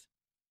Judith.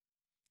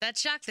 That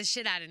shocked the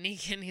shit out of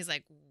Negan. He's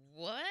like,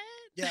 what?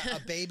 Yeah, a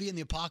baby in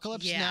the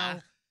apocalypse. Yeah. Now,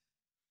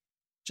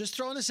 just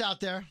throwing this out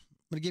there. I'm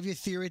going to give you a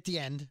theory at the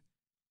end.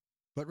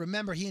 But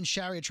remember, he and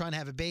Shari are trying to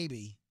have a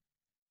baby,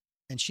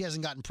 and she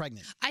hasn't gotten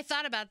pregnant. I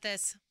thought about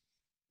this.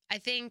 I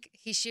think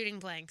he's shooting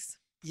blanks.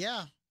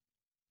 Yeah.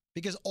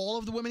 Because all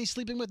of the women he's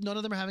sleeping with, none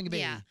of them are having a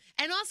baby. Yeah.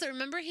 And also,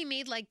 remember he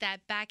made like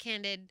that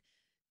backhanded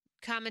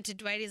comment to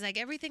Dwight. He's like,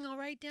 everything all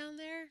right down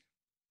there?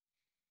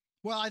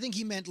 Well, I think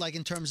he meant like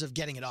in terms of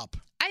getting it up.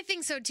 I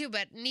think so too,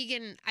 but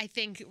Negan, I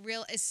think,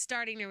 is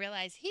starting to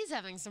realize he's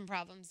having some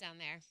problems down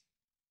there.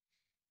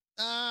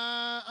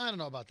 I don't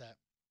know about that.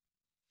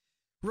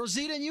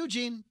 Rosita and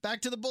Eugene,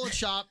 back to the bullet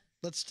shop.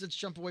 Let's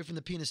jump away from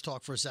the penis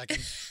talk for a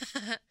second.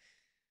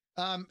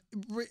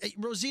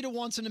 Rosita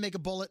wants him to make a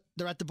bullet.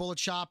 They're at the bullet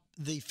shop,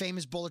 the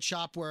famous bullet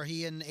shop where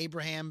he and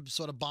Abraham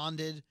sort of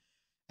bonded,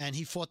 and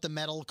he fought the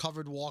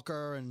metal-covered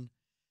Walker. And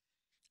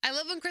I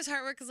love when Chris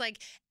Hardwick is like,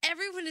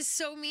 everyone is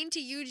so mean to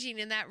Eugene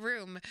in that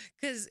room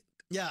because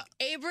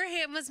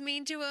Abraham was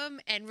mean to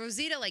him, and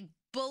Rosita like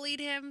bullied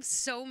him,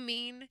 so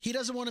mean. He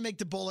doesn't want to make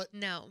the bullet.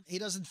 No. He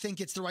doesn't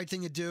think it's the right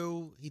thing to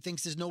do. He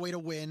thinks there's no way to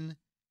win.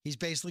 He's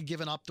basically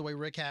given up the way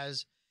Rick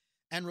has.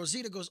 And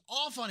Rosita goes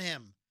off on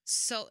him.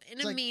 So,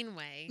 in a mean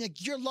way.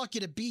 Like, you're lucky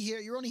to be here.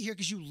 You're only here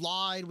because you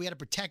lied. We had to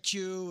protect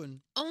you.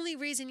 And only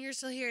reason you're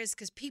still here is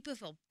because people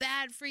feel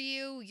bad for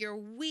you. You're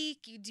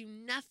weak. You do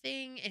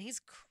nothing. And he's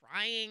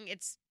crying.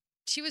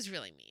 She was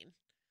really mean.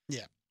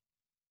 Yeah.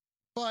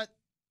 But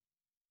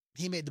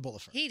he made the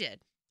bullet for her. He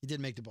did. He did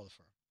make the bullet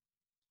for her.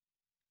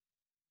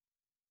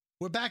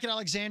 We're back at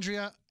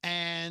Alexandria,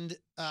 and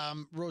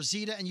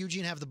Rosita and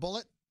Eugene have the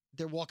bullet.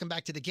 They're walking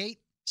back to the gate.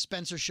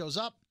 Spencer shows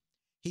up.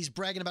 He's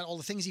bragging about all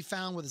the things he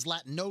found with his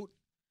Latin note.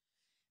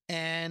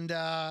 And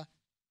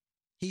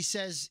he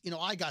says,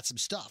 I got some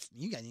stuff.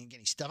 You didn't get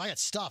any stuff. I got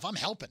stuff. I'm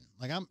helping.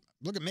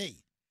 Look at me. And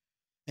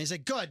he's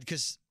like, good,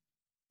 because,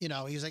 he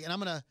was like, and I'm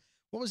going to,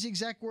 what was the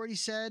exact word he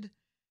said?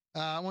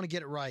 I want to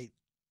get it right.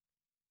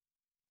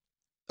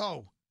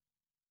 Oh,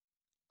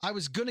 I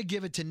was going to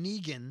give it to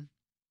Negan,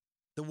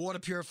 the water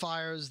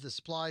purifiers, the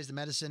supplies, the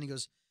medicine. He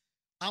goes,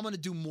 I'm going to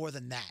do more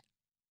than that.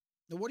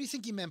 Now, what do you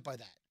think he meant by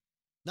that?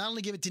 Not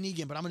only give it to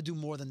Negan, but I'm going to do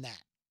more than that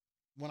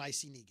when I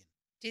see Negan.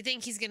 Do you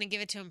think he's going to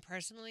give it to him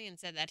personally and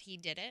said that he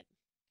did it?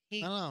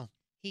 I don't know.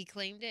 He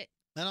claimed it?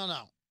 I don't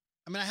know.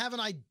 I mean,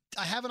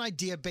 I have an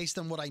idea based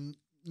on what I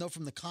know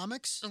from the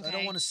comics. Okay. I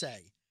don't want to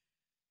say.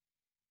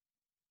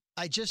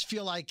 I just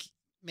feel like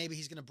maybe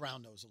he's going to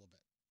brown nose a little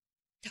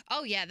bit.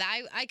 Oh, yeah.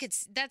 I could.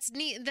 That's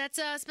neat. That's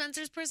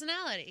Spencer's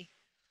personality.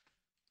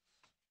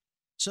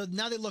 So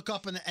now they look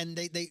up and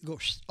they go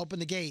open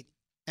the gate.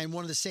 And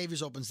one of the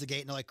saviors opens the gate,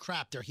 and they're like,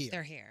 crap, they're here.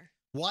 They're here.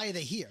 Why are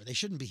they here? They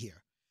shouldn't be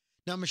here.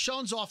 Now,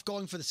 Michonne's off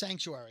going for the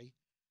sanctuary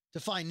to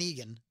find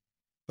Negan,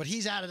 but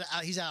he's at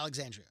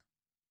Alexandria.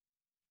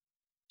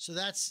 So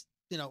that's,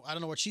 I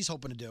don't know what she's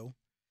hoping to do.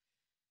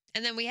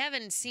 And then we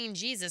haven't seen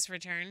Jesus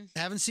return.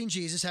 Haven't seen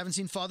Jesus, haven't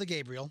seen Father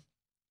Gabriel.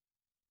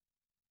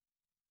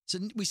 So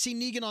we see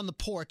Negan on the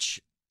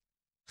porch,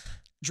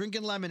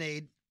 drinking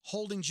lemonade,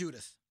 holding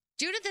Judith.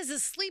 Judith is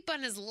asleep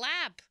on his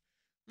lap.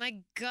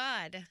 My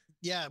God.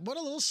 Yeah, what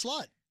a little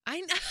slut.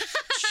 I know.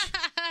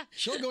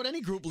 She'll go to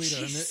any group leader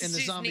in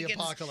the zombie Negan's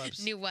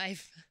apocalypse. New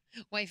wife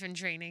in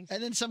training.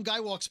 And then some guy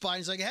walks by and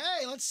he's like,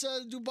 hey, let's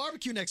do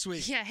barbecue next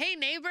week. Yeah, hey,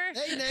 neighbor.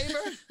 Hey, neighbor.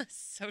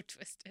 So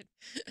twisted.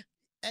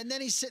 And then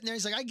he's sitting there.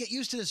 He's like, I get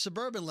used to this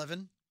suburban living.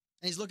 And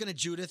he's looking at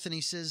Judith and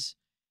he says,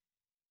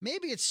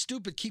 maybe it's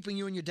stupid keeping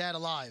you and your dad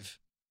alive.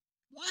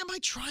 Why am I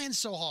trying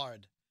so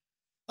hard?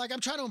 Like, I'm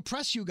trying to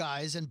impress you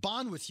guys and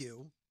bond with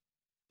you.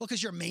 Well,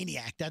 because you're a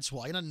maniac. That's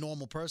why. You're not a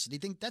normal person. You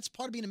think that's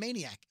part of being a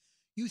maniac.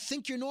 You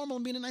think you're normal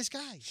and being a nice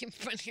guy.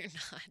 But you're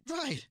not.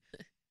 Right.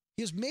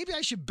 He goes, maybe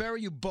I should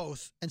bury you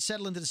both and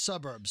settle into the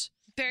suburbs.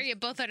 Bury you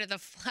both under the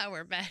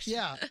flower bed.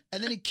 Yeah.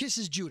 And then he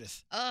kisses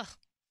Judith. Ugh.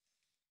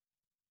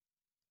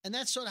 And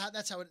that's sort of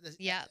that's how it is.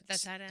 Yeah,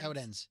 that's how it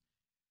ends.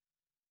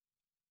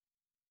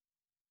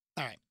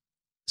 All right.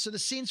 So the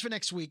scenes for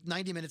next week,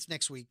 90 minutes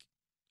next week.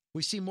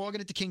 We see Morgan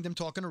at the Kingdom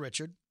talking to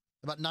Richard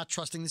about not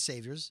trusting the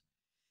saviors.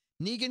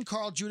 Negan,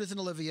 Carl, Judith, and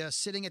Olivia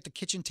sitting at the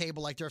kitchen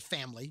table like they're a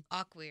family.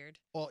 Awkward.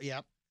 Oh, yeah.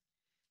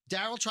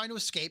 Daryl trying to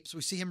escape, so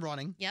we see him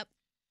running. Yep.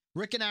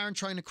 Rick and Aaron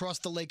trying to cross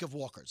the lake of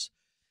walkers.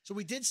 So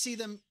we did see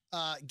them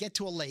get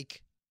to a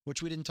lake,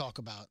 which we didn't talk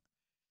about.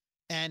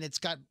 And it's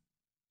got,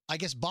 I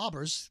guess,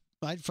 bobbers,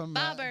 right? From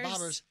bobbers.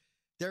 Bobbers.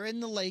 They're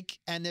in the lake,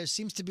 and there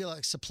seems to be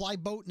like a supply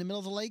boat in the middle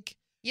of the lake.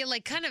 Yeah,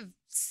 like kind of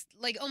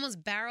like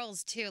almost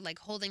barrels too, like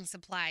holding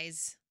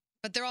supplies,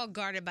 but they're all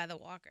guarded by the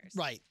walkers.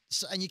 Right.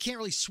 So, and you can't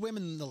really swim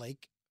in the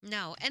lake.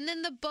 No, and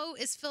then the boat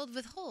is filled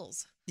with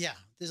holes, Yeah,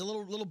 there's a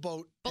little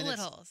boat. and bullet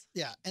it's- holes.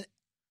 Yeah, and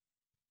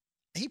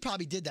he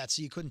probably did that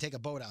so you couldn't take a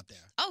boat out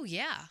there. Oh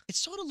yeah. It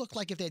sort of looked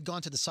like if they had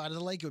gone to the side of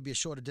the lake, it would be a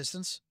shorter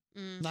distance.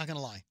 Mm, Not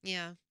gonna lie,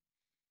 yeah.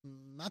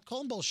 not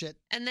calling bullshit.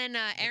 And then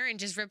Aaron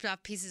just ripped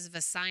off pieces of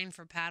a sign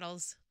for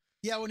paddles.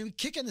 Yeah, when he was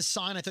kicking the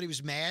sign, I thought he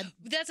was mad,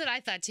 That's what I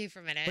thought too for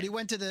a minute. but he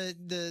went to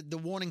the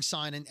warning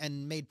sign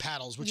and made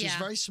paddles, which was Yeah.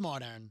 very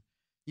smart, Aaron.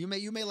 You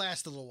may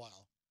last a little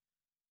while.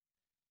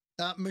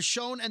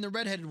 Michonne and the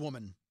redheaded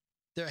woman,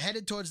 they're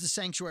headed towards the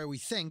sanctuary, we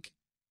think,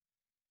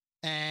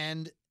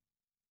 and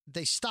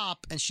they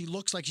stop, and she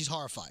looks like she's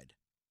horrified.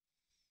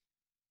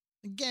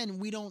 Again,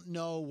 we don't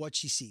know what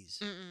she sees.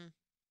 Mm-mm.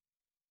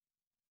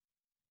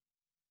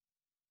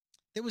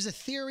 There was a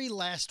theory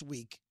last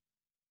week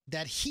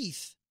that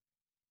Heath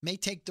may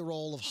take the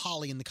role of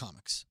Holly in the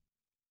comics.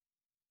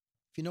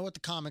 If you know what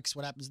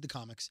happens in the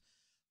comics,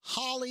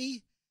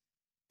 Holly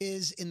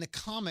is in the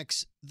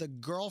comics the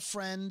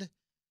girlfriend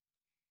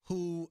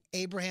who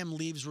Abraham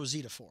leaves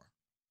Rosita for.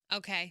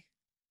 Okay.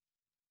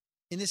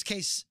 In this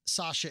case,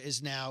 Sasha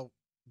is now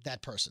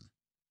that person.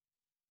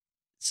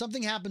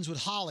 Something happens with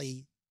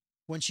Holly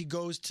when she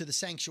goes to the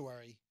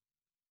sanctuary,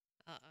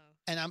 Uh-oh.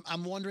 and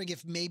I'm wondering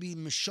if maybe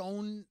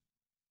Michonne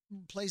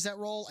plays that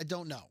role. I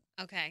don't know.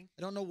 Okay.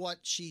 I don't know what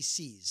she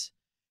sees.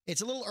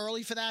 It's a little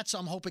early for that, so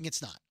I'm hoping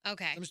it's not.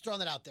 Okay. I'm just throwing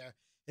that out there.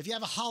 If you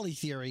have a Holly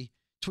theory,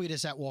 tweet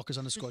us at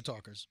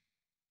Walkers_Talkers.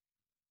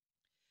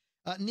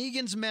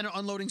 Negan's men are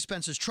unloading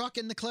Spencer's truck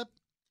in the clip,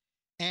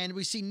 and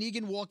we see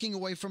Negan walking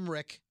away from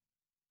Rick,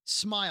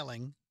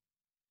 smiling.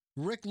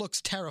 Rick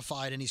looks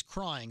terrified, and he's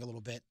crying a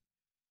little bit.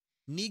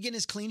 Negan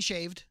is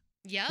clean-shaved,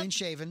 Yep.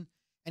 clean-shaven,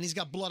 and he's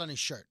got blood on his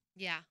shirt.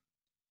 Yeah.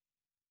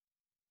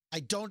 I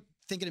don't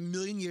think in a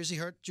million years he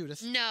hurt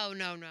Judith. No.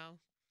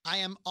 I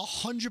am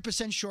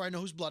 100% sure I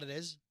know whose blood it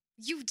is.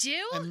 You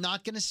do? I'm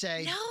not going to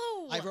say.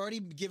 No. I've already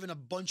given a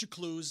bunch of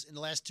clues in the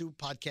last two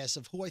podcasts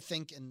of who I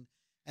think and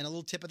a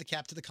little tip of the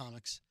cap to the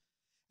comics.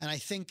 And I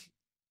think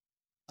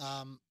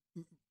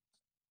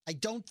I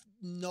don't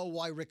know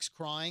why Rick's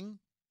crying,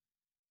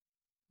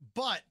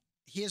 but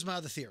here's my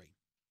other theory.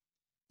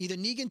 Either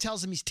Negan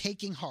tells him he's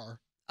taking her,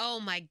 Oh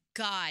my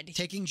God.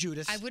 taking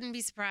Judith. I wouldn't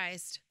be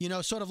surprised. You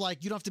know, sort of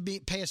like, you don't have to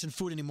pay us in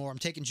food anymore. I'm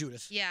taking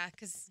Judith. Yeah,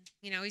 because,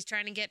 he's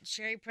trying to get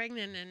Sherry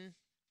pregnant.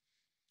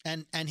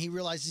 And he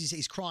realizes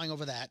he's crying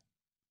over that.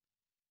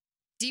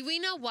 Do we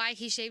know why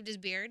he shaved his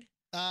beard?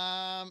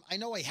 I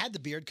know he had the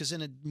beard because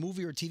in a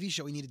movie or a TV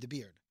show, he needed the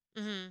beard.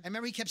 Mm-hmm. I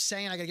remember he kept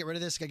saying, I got to get rid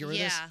of this, I got to get rid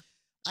of this.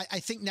 Yeah. I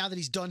think now that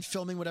he's done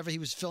filming whatever he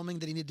was filming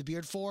that he needed the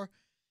beard for,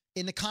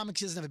 in the comics,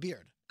 he doesn't have a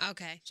beard.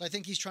 Okay. So I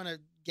think he's trying to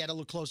get a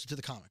little closer to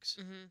the comics.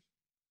 Mm-hmm.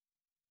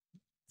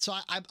 So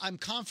I'm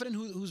confident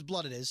whose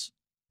blood it is.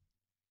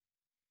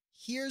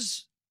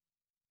 Here's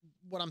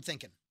what I'm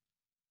thinking.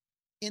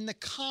 In the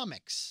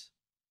comics,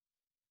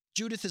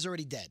 Judith is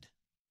already dead.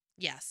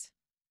 Yes.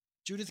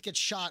 Judith gets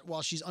shot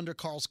while she's under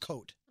Carl's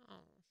coat, Oh.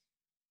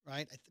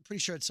 right? I'm pretty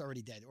sure it's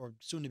already dead or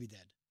soon to be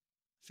dead.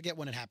 Forget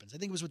when it happens. I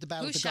think it was with the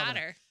battle Who with the shot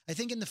governor. her? I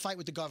think in the fight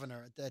with the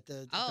governor at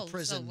the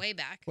prison. So way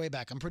back. Way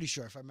back. I'm pretty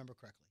sure if I remember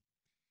correctly.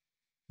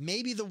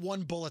 Maybe the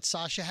one bullet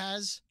Sasha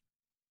has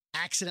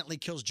accidentally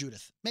kills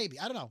Judith. Maybe.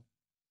 I don't know.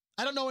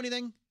 I don't know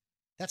anything.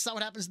 That's not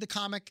what happens in the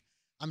comic.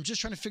 I'm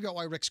just trying to figure out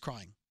why Rick's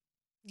crying.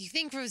 You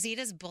think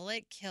Rosita's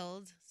bullet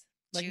killed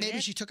Like Judith?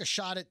 maybe she took a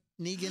shot at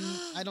Negan.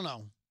 I don't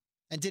know.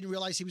 And didn't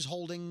realize he was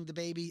holding the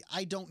baby.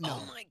 I don't know.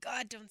 Oh my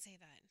God, don't say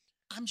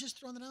that. I'm just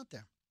throwing it out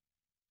there.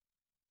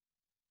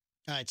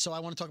 All right. So I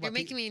want to talk You're about.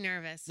 making me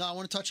nervous. No, I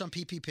want to touch on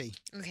PPP.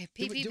 Okay,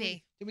 Did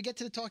PPP. did we get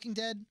to the Talking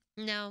Dead?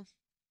 No.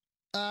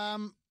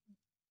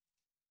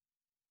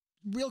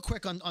 Real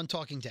quick on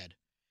Talking Dead.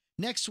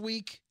 Next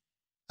week,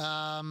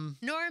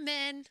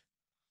 Norman.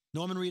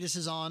 Norman Reedus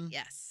is on.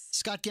 Yes.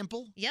 Scott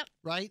Gimple, Yep.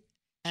 right?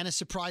 And a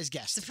surprise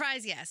guest.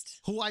 Surprise guest.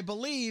 Who I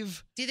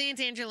believe. Do you think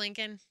it's Andrew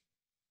Lincoln?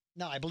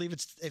 No, I believe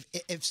it's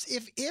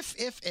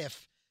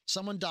if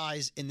someone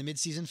dies in the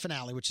mid-season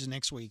finale, which is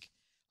next week,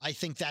 I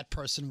think that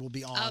person will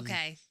be on.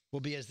 Okay. Will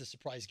be as the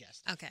surprise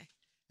guest. Okay.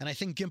 And I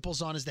think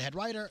Gimple's on as the head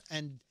writer,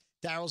 and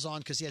Daryl's on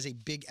because he has a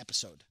big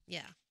episode.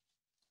 Yeah.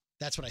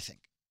 That's what I think.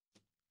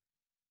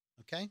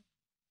 Okay.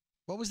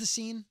 What was the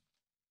scene?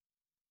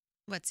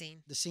 What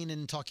scene? The scene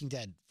in Talking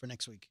Dead for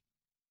next week.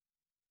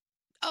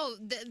 Oh,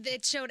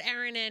 it showed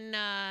Aaron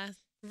and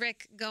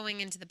Rick going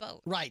into the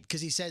boat. Right,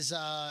 because he says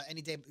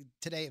any day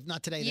today, if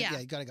not today, Yeah.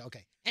 you gotta go.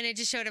 Okay. And it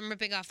just showed him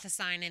ripping off the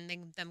sign and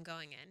them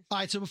going in. All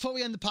right, so before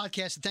we end the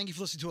podcast, and thank you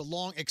for listening to a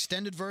long,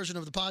 extended version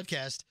of the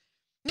podcast.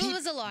 Well, it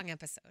was a long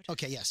episode.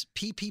 Okay, yes,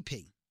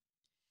 PPP.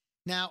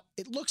 Now,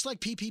 it looks like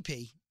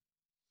PPP,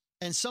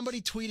 and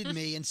somebody tweeted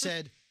me and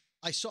said,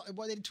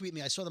 well, they didn't tweet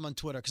me. I saw them on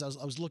Twitter because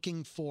I was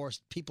looking for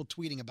people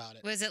tweeting about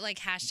it. Was it like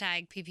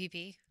hashtag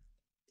PPP?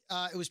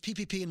 It was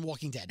PPP and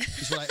Walking Dead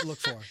is what I look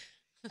for.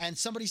 And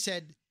somebody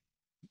said,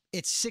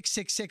 it's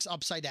 666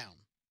 upside down.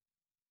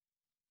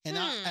 And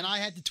I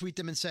had to tweet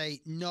them and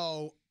say,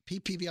 no,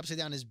 PPP upside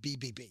down is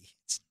BBB.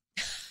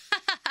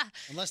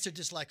 Unless they're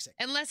dyslexic.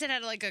 Unless it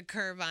had like a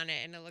curve on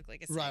it and it looked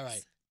like a 6.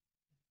 Right.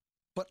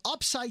 But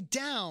upside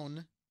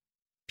down,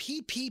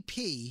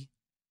 PPP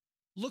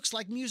looks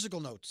like musical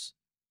notes.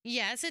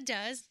 Yes, it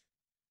does.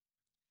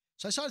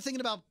 So I started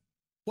thinking about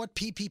what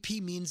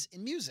PPP means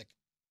in music.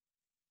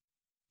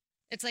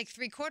 It's like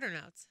 3/4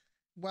 notes.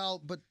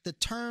 Well, but the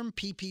term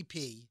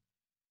PPP,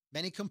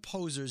 many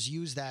composers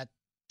use that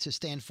to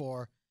stand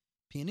for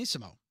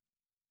pianissimo,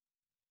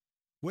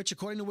 which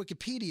according to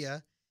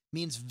Wikipedia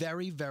means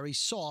very, very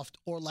soft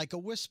or like a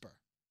whisper.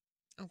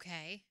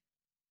 Okay.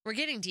 We're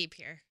getting deep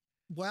here.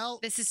 Well,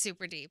 This is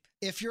super deep.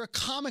 if you're a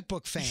comic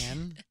book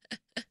fan,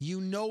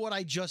 you know what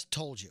I just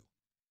told you.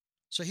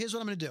 So here's what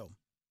I'm going to do.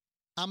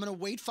 I'm going to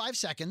wait 5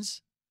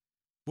 seconds.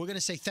 We're going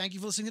to say thank you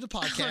for listening to the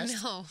podcast.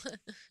 Oh, no.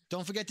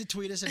 Don't forget to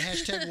tweet us at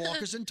hashtag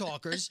Walkers and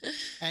Talkers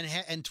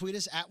and tweet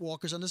us at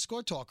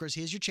Walkers_Talkers.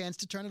 Here's your chance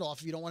to turn it off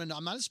if you don't want to know.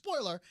 I'm not a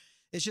spoiler.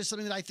 It's just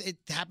something that it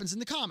happens in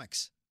the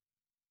comics.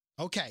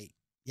 Okay.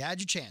 You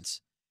had your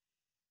chance.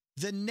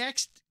 The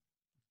next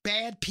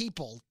bad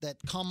people that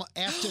come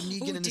after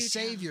Negan and the do tell.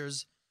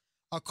 Saviors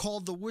are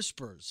called the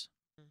Whisperers.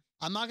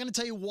 I'm not going to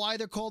tell you why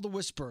they're called the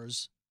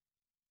Whisperers,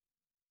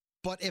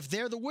 but if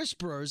they're the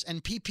Whisperers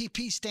and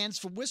PPP stands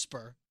for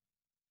Whisper,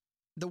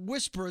 the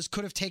Whisperers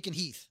could have taken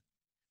Heath.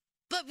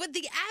 But would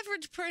the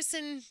average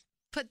person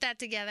put that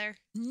together?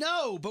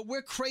 No, but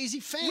we're crazy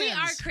fans. We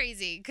are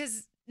crazy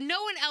because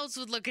no one else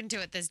would look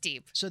into it this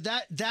deep. So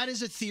that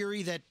is a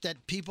theory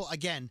that people,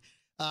 again,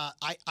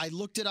 I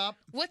looked it up.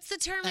 What's the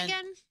term And-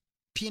 again?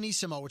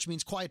 Pianissimo, which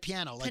means quiet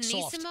piano, like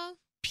soft. Pianissimo?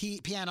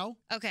 Piano.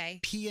 Okay.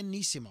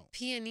 Pianissimo.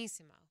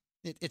 Pianissimo.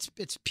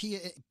 It's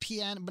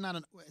piano, but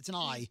not it's an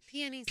I.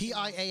 Pianissimo.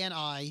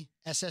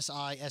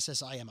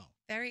 PIANISSISSIMO.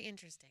 Very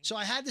interesting. So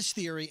I had this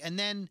theory, and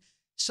then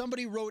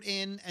somebody wrote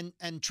in,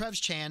 and Trev's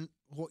Chan,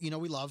 who, you know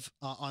we love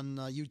on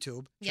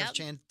YouTube. Yep. Trev's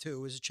Chan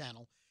 2 is a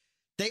channel.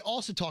 They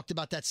also talked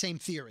about that same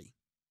theory.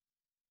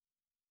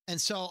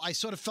 And so I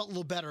sort of felt a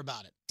little better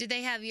about it. Did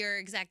they have your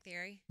exact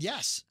theory?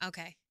 Yes.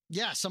 Okay.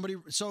 Yeah,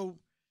 so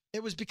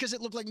it was because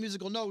it looked like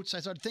musical notes,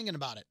 I started thinking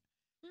about it.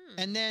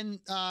 And then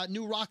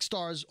New Rock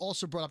Stars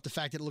also brought up the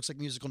fact that it looks like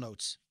musical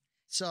notes.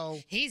 So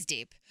He's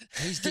deep.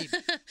 he's deep.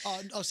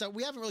 So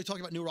we haven't really talked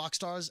about New Rock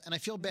Stars, and I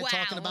feel bad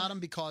talking Wow. about them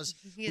because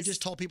we He's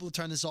just told people to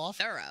turn this off.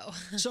 thorough.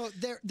 So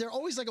they're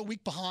always like a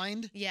week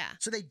behind. Yeah.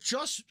 So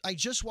I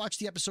just watched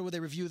the episode where they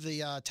review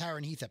the Tara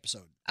and Heath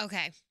episode.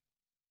 Okay.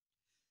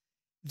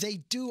 They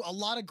do a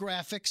lot of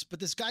graphics, but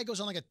this guy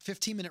goes on like a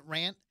 15-minute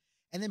rant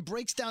and then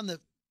breaks down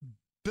the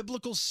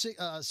biblical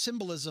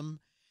symbolism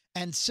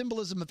and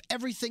symbolism of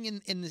everything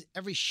in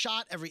every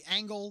shot, every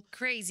angle.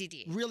 Crazy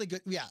deep. Really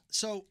good. Yeah.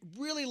 So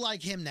really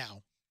like him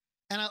now.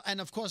 And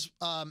of course,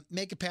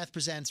 Make a Path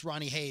presents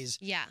Ronnie Hayes,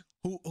 Yeah.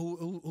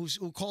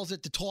 who calls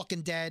it the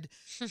Talking Dead.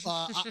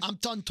 I'm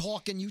done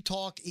talking, you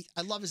talk.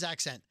 I love his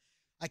accent.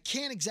 I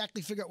can't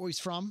exactly figure out where he's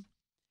from,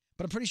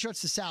 but I'm pretty sure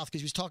it's the South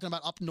because he was talking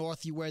about up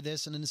north you wear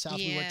this, and in the South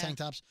we wear Yeah. tank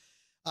tops.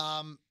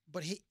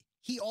 But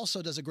he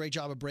also does a great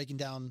job of breaking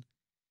down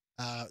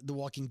The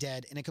Walking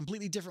Dead in a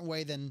completely different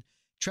way than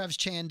Trev's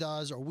Chan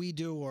does, or we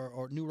do,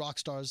 or New Rock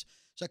Stars.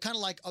 So I kind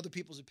of like other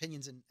people's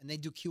opinions, and they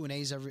do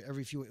Q&As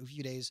every few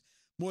days,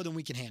 more than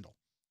we can handle.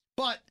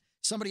 But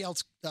somebody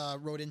else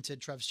wrote into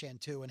Trev's Chan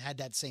too and had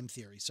that same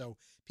theory. So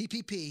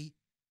PPP,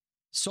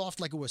 soft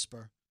like a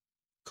whisper,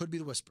 could be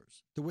the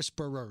Whispers, the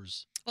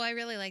Whisperers. Well, I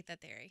really like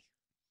that theory.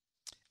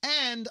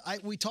 And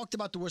we talked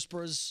about the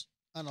Whisperers,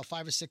 I don't know,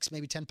 5 or 6,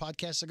 maybe 10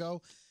 podcasts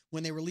ago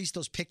when they released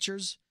those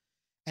pictures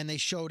and they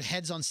showed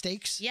heads on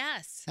stakes.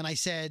 Yes. And I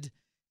said,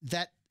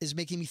 that is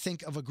making me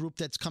think of a group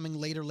that's coming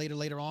later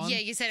on. Yeah,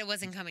 you said it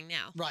wasn't coming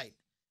now. Right.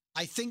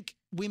 I think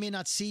we may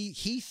not see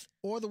Heath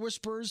or the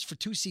Whisperers for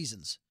 2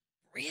 seasons.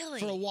 Really?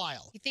 For a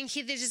while. You think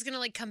they're just going to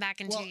like come back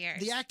in 2 years?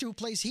 The actor who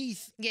plays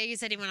Heath, Yeah, you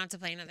said he went on to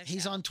play another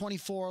he's show. on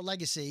 24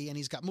 Legacy, and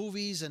he's got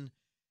movies, and,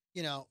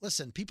 you know,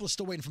 listen, people are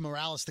still waiting for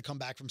Morales to come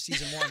back from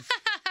season 1.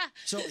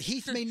 So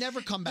Heath may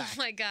never come back. Oh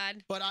my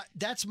God. But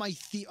that's my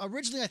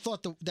originally I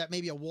thought that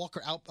maybe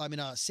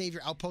a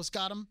Savior Outpost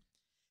got him,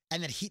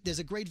 and that there's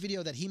a great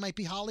video that he might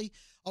be Holly.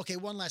 Okay,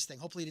 one last thing.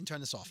 Hopefully, you didn't turn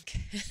this off.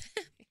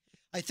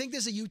 I think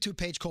there's a YouTube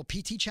page called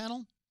PT Channel.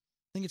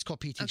 I think it's called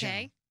PT Channel.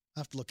 Okay. I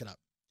have to look it up.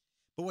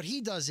 But what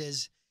he does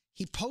is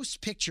he posts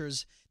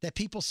pictures that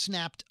people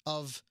snapped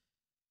of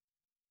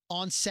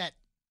on-set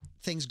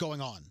things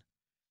going on.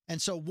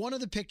 And so one of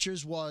the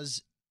pictures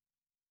was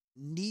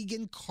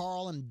Negan,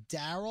 Carl, and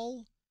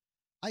Daryl,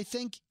 I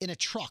think, in a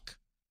truck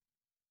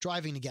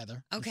driving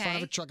together. In front of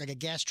Okay. a truck, like a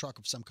gas truck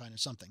of some kind or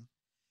something.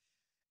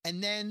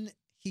 And then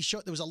he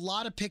showed, there was a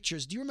lot of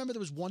pictures. Do you remember there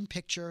was one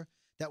picture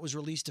that was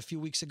released a few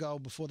weeks ago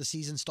before the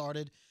season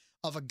started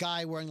of a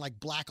guy wearing like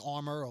black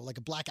armor or like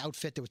a black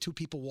outfit? There were 2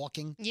 people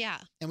walking Yeah.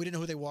 and we didn't know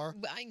who they were.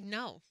 I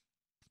know.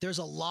 There's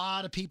a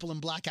lot of people in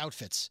black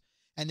outfits,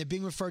 and they're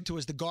being referred to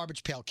as the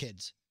Garbage Pail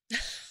Kids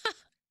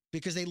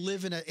because they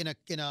live in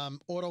a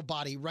auto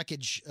body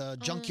wreckage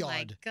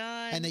junkyard, Oh my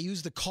God. and they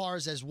use the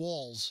cars as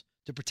walls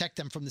to protect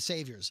them from the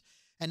saviors.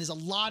 And there's a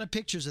lot of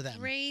pictures of them.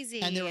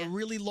 Crazy. And they're a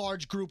really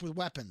large group with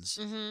weapons.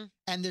 Mm-hmm.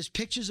 And there's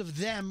pictures of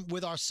them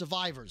with our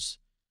survivors.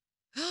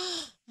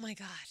 Oh my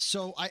God.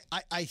 So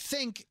I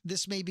think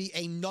this may be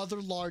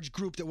another large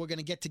group that we're going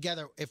to get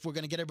together if we're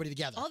going to get everybody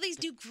together. All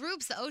these new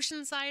groups, the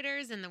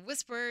Oceansiders and the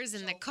Whisperers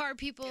and the car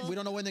people. We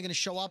don't know when they're going to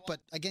show up, but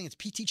again, it's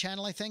PT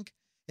Channel, I think.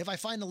 If I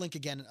find the link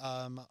again,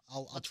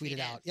 I'll tweet it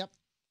out. Yep.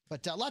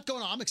 But a lot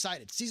going on. I'm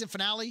excited. Season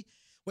finale.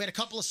 We had a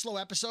couple of slow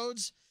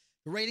episodes.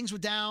 The ratings were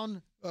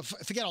down.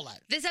 Forget all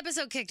that. This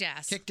episode kicked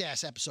ass. Kicked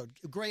ass episode.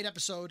 Great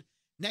episode.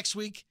 Next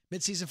week,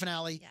 mid-season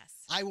finale. Yes.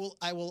 I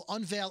will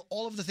unveil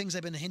all of the things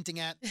I've been hinting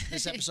at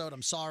this episode.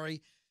 I'm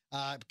sorry.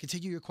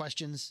 Continue your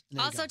questions.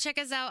 Also, check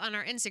us out on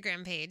our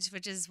Instagram page,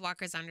 which is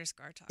Walkers_Talkers.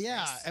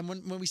 Yeah, and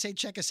when we say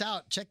check us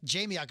out, check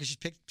Jamie out because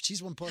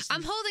she's one posting.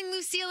 I'm holding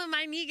Lucille in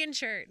my Negan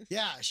shirt.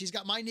 Yeah, she's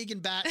got my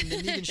Negan bat and the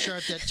Negan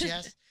shirt that she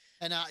has.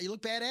 And you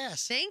look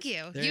badass. Thank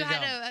you. There You you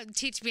had to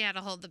teach me how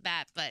to hold the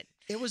bat, but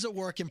it was a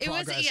work in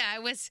progress.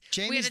 It was.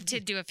 We had to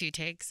do a few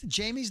takes.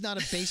 Jamie's not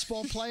a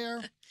baseball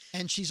player,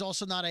 and she's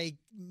also not a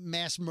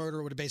mass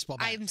murderer with a baseball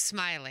bat. I'm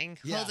smiling,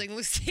 holding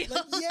Lucille.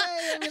 Like, yay,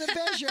 I'm going to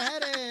bash your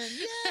head in.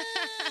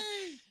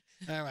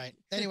 Yay. All right.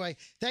 Anyway,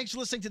 thanks for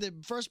listening to the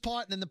first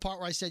part and then the part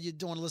where I said you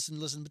don't want to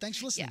listen. But thanks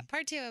for listening. Yeah,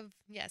 part 2 of,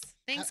 yes.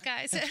 Thanks,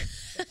 guys.